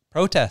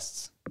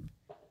protests.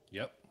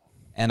 Yep.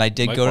 And I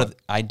did go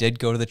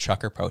to the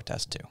trucker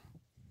protest too,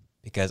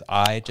 because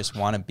I just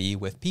want to be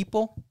with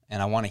people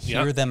and I want to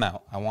hear them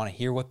out. I want to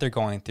hear what they're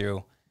going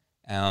through,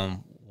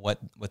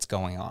 what's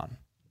going on.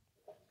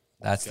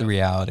 That's the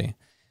reality.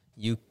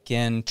 You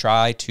can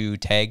try to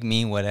tag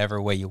me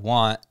whatever way you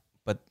want,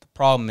 but the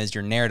problem is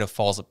your narrative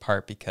falls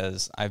apart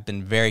because I've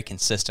been very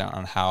consistent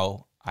on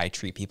how I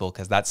treat people,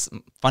 because that's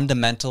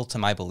fundamental to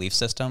my belief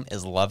system,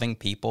 is loving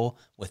people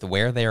with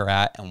where they're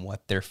at and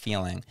what they're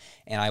feeling.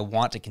 And I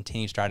want to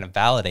continue to try to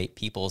validate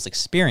people's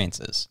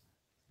experiences.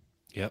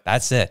 Yep.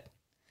 That's it.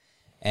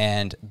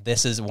 And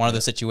this is one of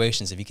those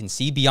situations, if you can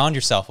see beyond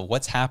yourself of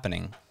what's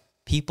happening,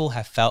 people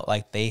have felt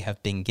like they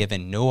have been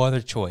given no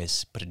other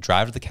choice but to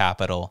drive to the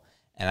Capitol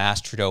and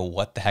ask Trudeau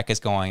what the heck is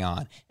going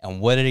on.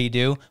 And what did he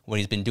do? What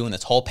he's been doing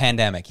this whole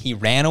pandemic. He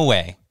ran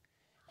away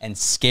and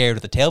scared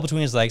with the tail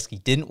between his legs. He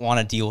didn't want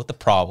to deal with the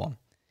problem.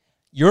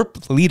 Your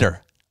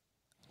leader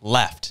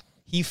left.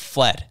 He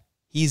fled.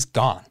 He's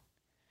gone.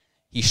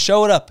 He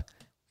showed up.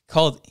 He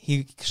called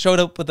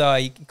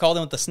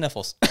in with the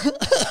sniffles.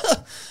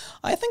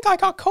 I think I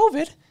got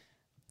COVID.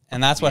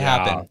 And that's what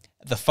happened.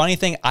 The funny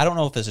thing, I don't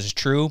know if this is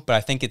true, but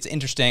I think it's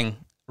interesting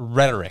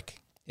rhetoric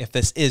if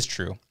this is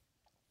true.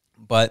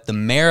 But the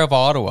mayor of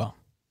Ottawa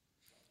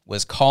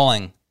was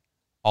calling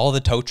all the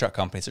tow truck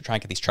companies to try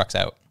and get these trucks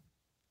out.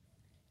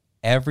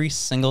 Every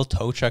single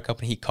tow truck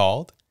company he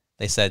called,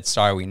 they said,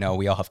 sorry, we know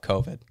we all have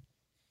COVID.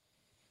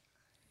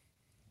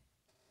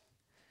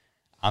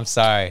 I'm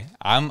sorry.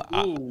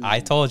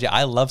 I told you,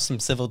 I love some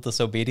civil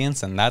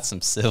disobedience, and that's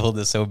some civil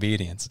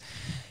disobedience.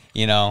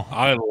 You know,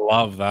 I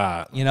love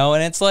that. You know,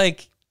 and it's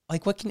like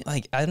what can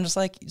I'm just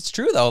like, it's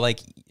true though. Like,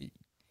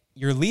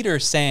 your leader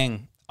is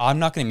saying, I'm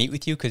not going to meet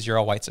with you because you're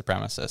all white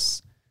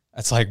supremacists.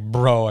 It's like,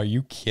 bro, are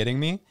you kidding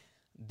me?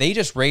 They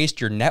just raised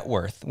your net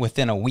worth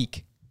within a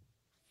week.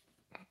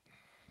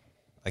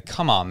 Like,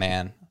 come on,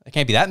 man. There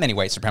can't be that many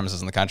white supremacists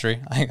in the country.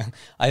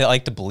 I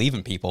like to believe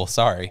in people.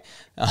 Sorry.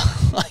 And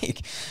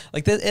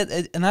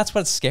that's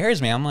what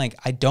scares me. I'm like,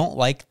 I don't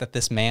like that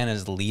this man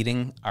is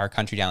leading our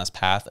country down this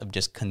path of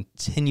just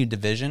continued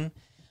division.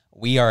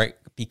 We are,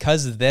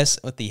 because of this,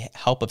 with the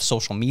help of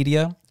social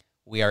media,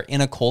 we are in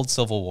a cold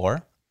civil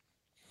war.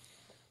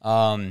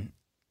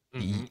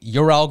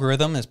 Your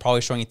algorithm is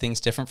probably showing you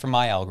things different from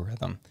my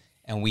algorithm.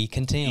 And we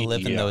continue to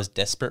live in those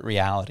disparate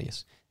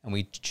realities. And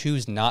we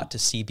choose not to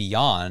see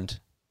beyond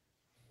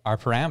our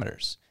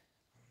parameters.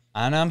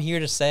 And I'm here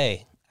to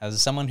say, as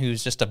someone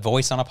who's just a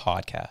voice on a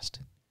podcast,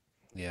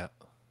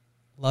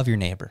 love your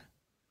neighbor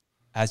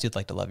as you'd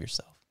like to love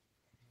yourself.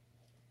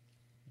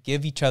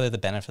 Give each other the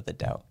benefit of the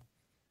doubt.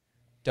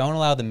 Don't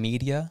allow the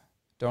media,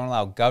 don't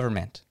allow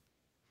government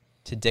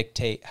to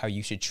dictate how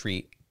you should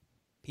treat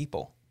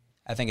people.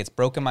 I think it's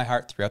broken my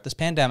heart throughout this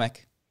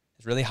pandemic.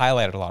 It's really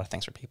highlighted a lot of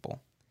things for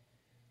people.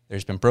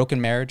 There's been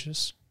broken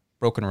marriages,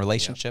 broken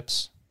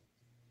relationships,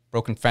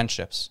 broken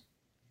friendships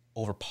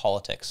over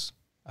politics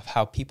of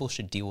how people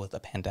should deal with a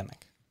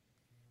pandemic.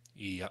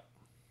 Yep.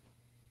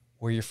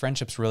 Were your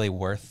friendships really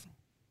worth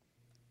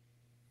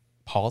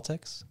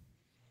politics?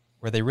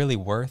 Were they really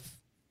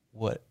worth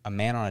what a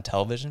man on a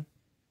television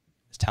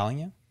is telling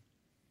you?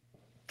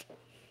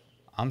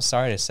 I'm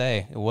sorry to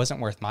say, it wasn't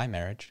worth my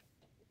marriage.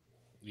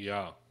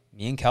 Yeah.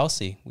 Me and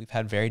Kelsey, we've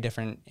had very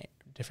differing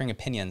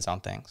opinions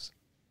on things.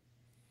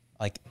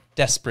 Like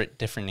desperate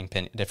differing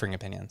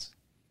opinions.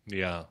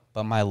 Yeah.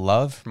 But my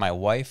love for my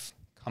wife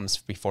comes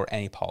before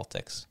any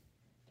politics.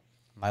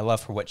 My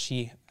love for what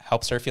she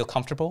helps her feel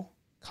comfortable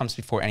comes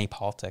before any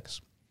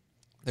politics.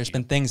 There's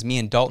been things me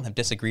and Dalton have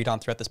disagreed on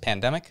throughout this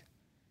pandemic.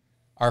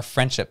 Our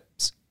friendship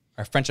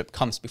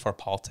comes before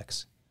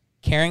politics.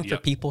 Caring for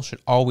people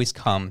should always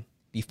come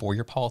before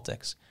your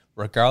politics,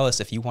 regardless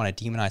if you want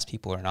to demonize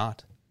people or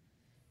not.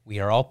 We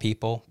are all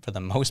people. For the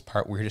most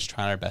part, we're just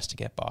trying our best to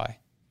get by.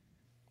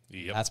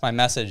 Yep. That's my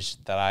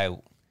message that I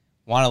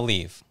want to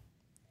leave.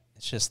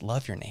 It's just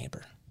love your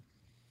neighbor.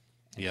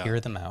 And hear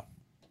them out.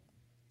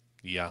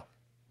 Yeah.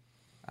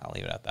 I'll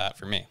leave it at that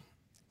for me.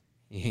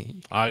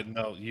 I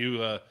know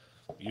you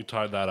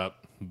tied that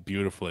up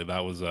beautifully.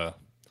 That was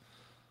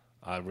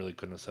I really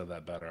couldn't have said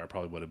that better. I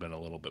probably would have been a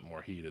little bit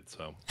more heated.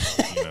 So,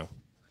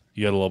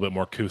 you had a little bit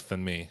more couth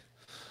than me.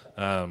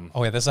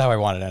 Oh, yeah, this is how I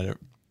wanted it.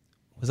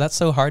 Was that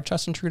so hard,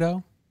 Justin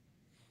Trudeau?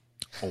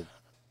 Oh.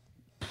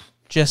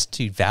 Just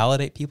to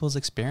validate people's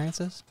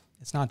experiences?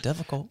 It's not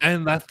difficult.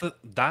 And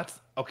that's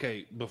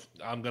okay.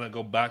 I'm going to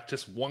go back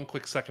just one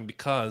quick second,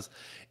 because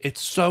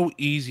it's so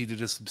easy to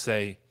just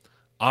say,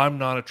 I'm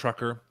not a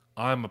trucker.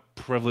 I'm a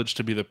privilege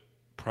to be the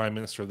prime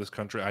minister of this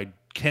country. I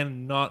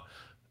cannot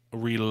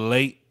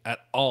relate at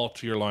all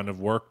to your line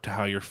of work, to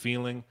how you're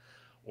feeling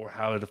or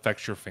how it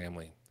affects your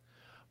family.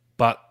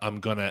 But I'm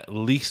going to at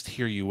least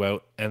hear you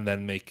out and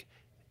then make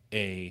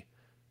a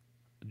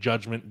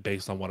judgment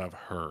based on what I've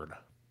heard,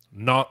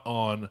 not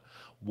on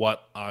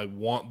what I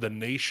want the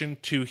nation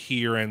to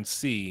hear and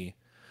see,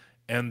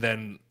 and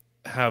then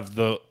have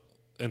the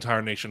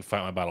entire nation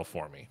fight my battle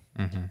for me.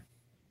 Mm-hmm.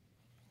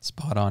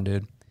 Spot on,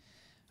 dude.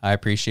 I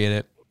appreciate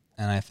it,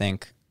 and I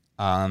think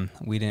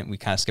we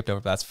kind of skipped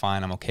over, but that's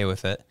fine. I'm okay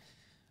with it.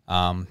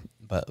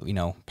 But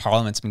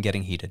Parliament's been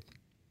getting heated.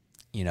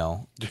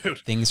 Dude.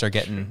 Things are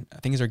getting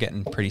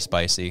pretty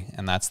spicy,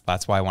 and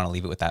that's why I want to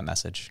leave it with that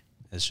message.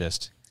 It's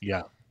just,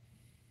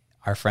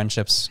 our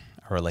friendships,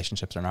 our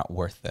relationships are not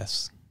worth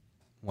this.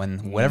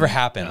 When whatever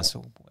happens,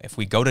 if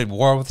we go to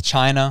war with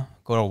China,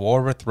 go to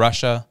war with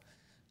Russia,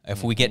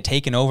 if we get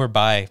taken over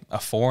by a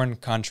foreign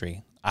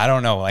country, I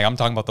don't know. Like, I'm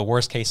talking about the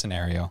worst case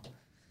scenario.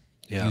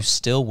 Yeah. You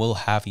still will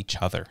have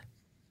each other.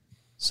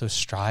 So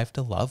strive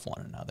to love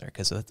one another,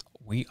 because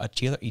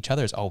each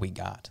other is all we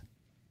got.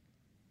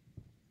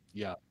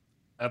 Yeah.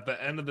 At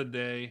the end of the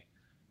day,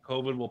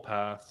 COVID will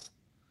pass.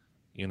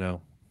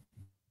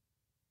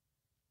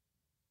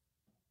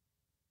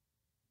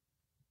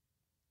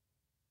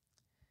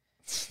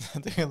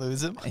 Did we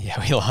lose him? Yeah,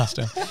 we lost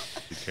him.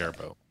 You care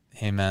about.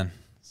 Hey, man.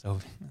 So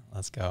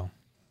let's go.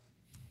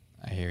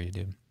 I hear you,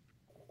 dude.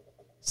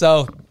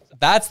 So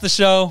that's the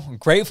show. I'm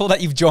grateful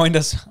that you've joined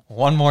us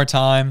one more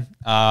time.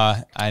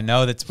 I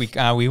know that we did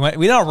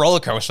a roller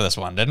coaster this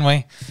one, didn't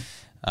we?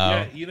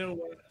 Yeah, you know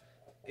what?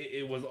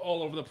 It was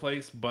all over the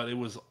place, but it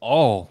was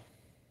all,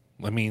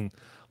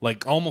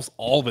 almost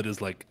all of it is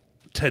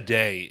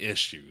today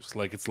issues.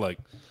 It's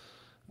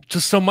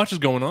just so much is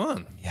going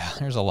on. Yeah,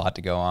 there's a lot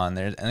to go on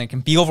there, and it can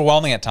be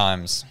overwhelming at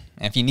times.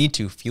 And if you need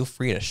to, feel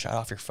free to shut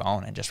off your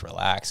phone and just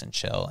relax and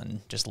chill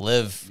and just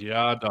live.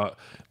 Yeah,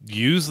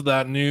 use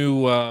that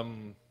new,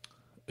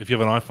 if you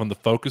have an iPhone, the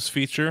focus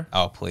feature.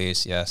 Oh,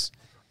 please, yes.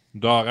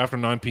 Dog, after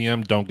 9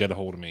 p.m., don't get a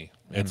hold of me.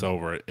 It's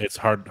over. It's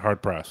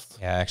hard pressed.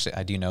 Yeah, actually,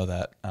 I do know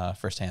that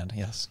firsthand,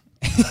 yes.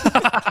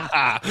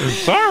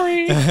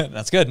 Sorry.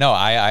 That's good. No,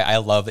 I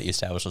love that you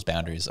establish those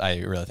boundaries. I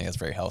really think that's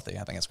very healthy.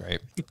 I think it's great.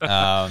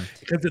 Because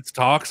it's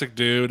toxic,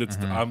 dude.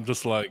 I'm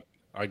just I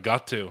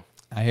got to.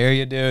 I hear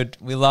you, dude.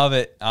 We love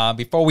it.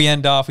 Before we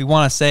end off, we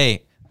want to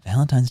say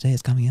Valentine's Day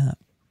is coming up.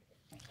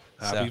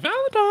 Happy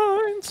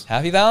Valentine's.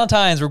 Happy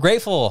Valentine's. We're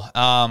grateful.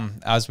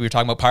 As we were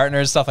talking about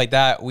partners, stuff like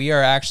that, we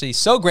are actually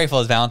so grateful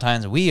as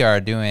Valentine's. We are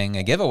doing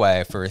a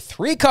giveaway for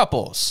 3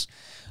 couples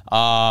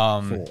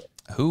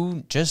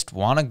who just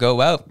want to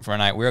go out for a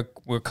night.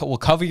 We'll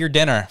cover your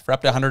dinner for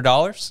up to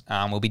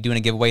 $100. We'll be doing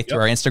a giveaway through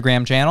our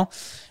Instagram channel.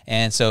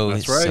 And so,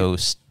 that's right. So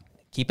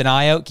keep an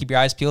eye out. Keep your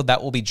eyes peeled.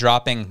 That will be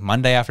dropping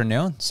Monday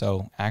afternoon.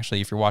 So actually,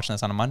 if you're watching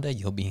this on a Monday,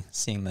 you'll be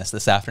seeing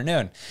this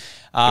afternoon.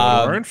 Go to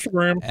our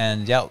Instagram.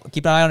 And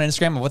keep an eye on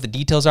Instagram of what the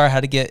details are, how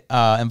to get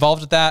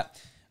involved with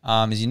that.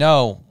 As you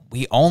know,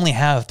 we only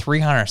have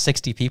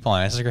 360 people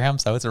on Instagram,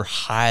 so it's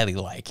highly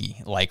likely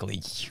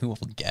you will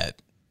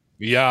get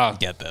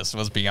this.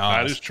 Let's be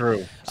honest. That is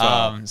true.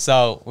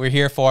 So we're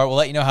here for it. We'll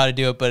let you know how to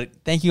do it. But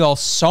thank you all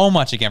so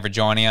much again for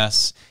joining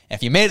us.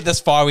 If you made it this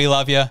far, we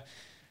love you.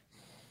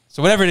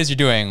 So whatever it is you're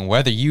doing,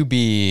 whether you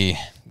be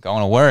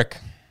going to work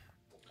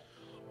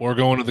or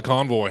going to the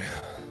convoy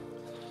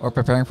or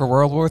preparing for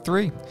World War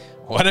III,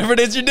 whatever it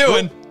is you're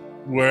doing,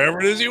 wherever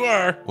it is you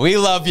are, we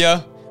love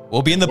you.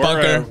 We'll be in the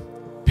bunker.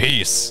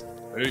 Peace.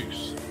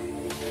 Peace.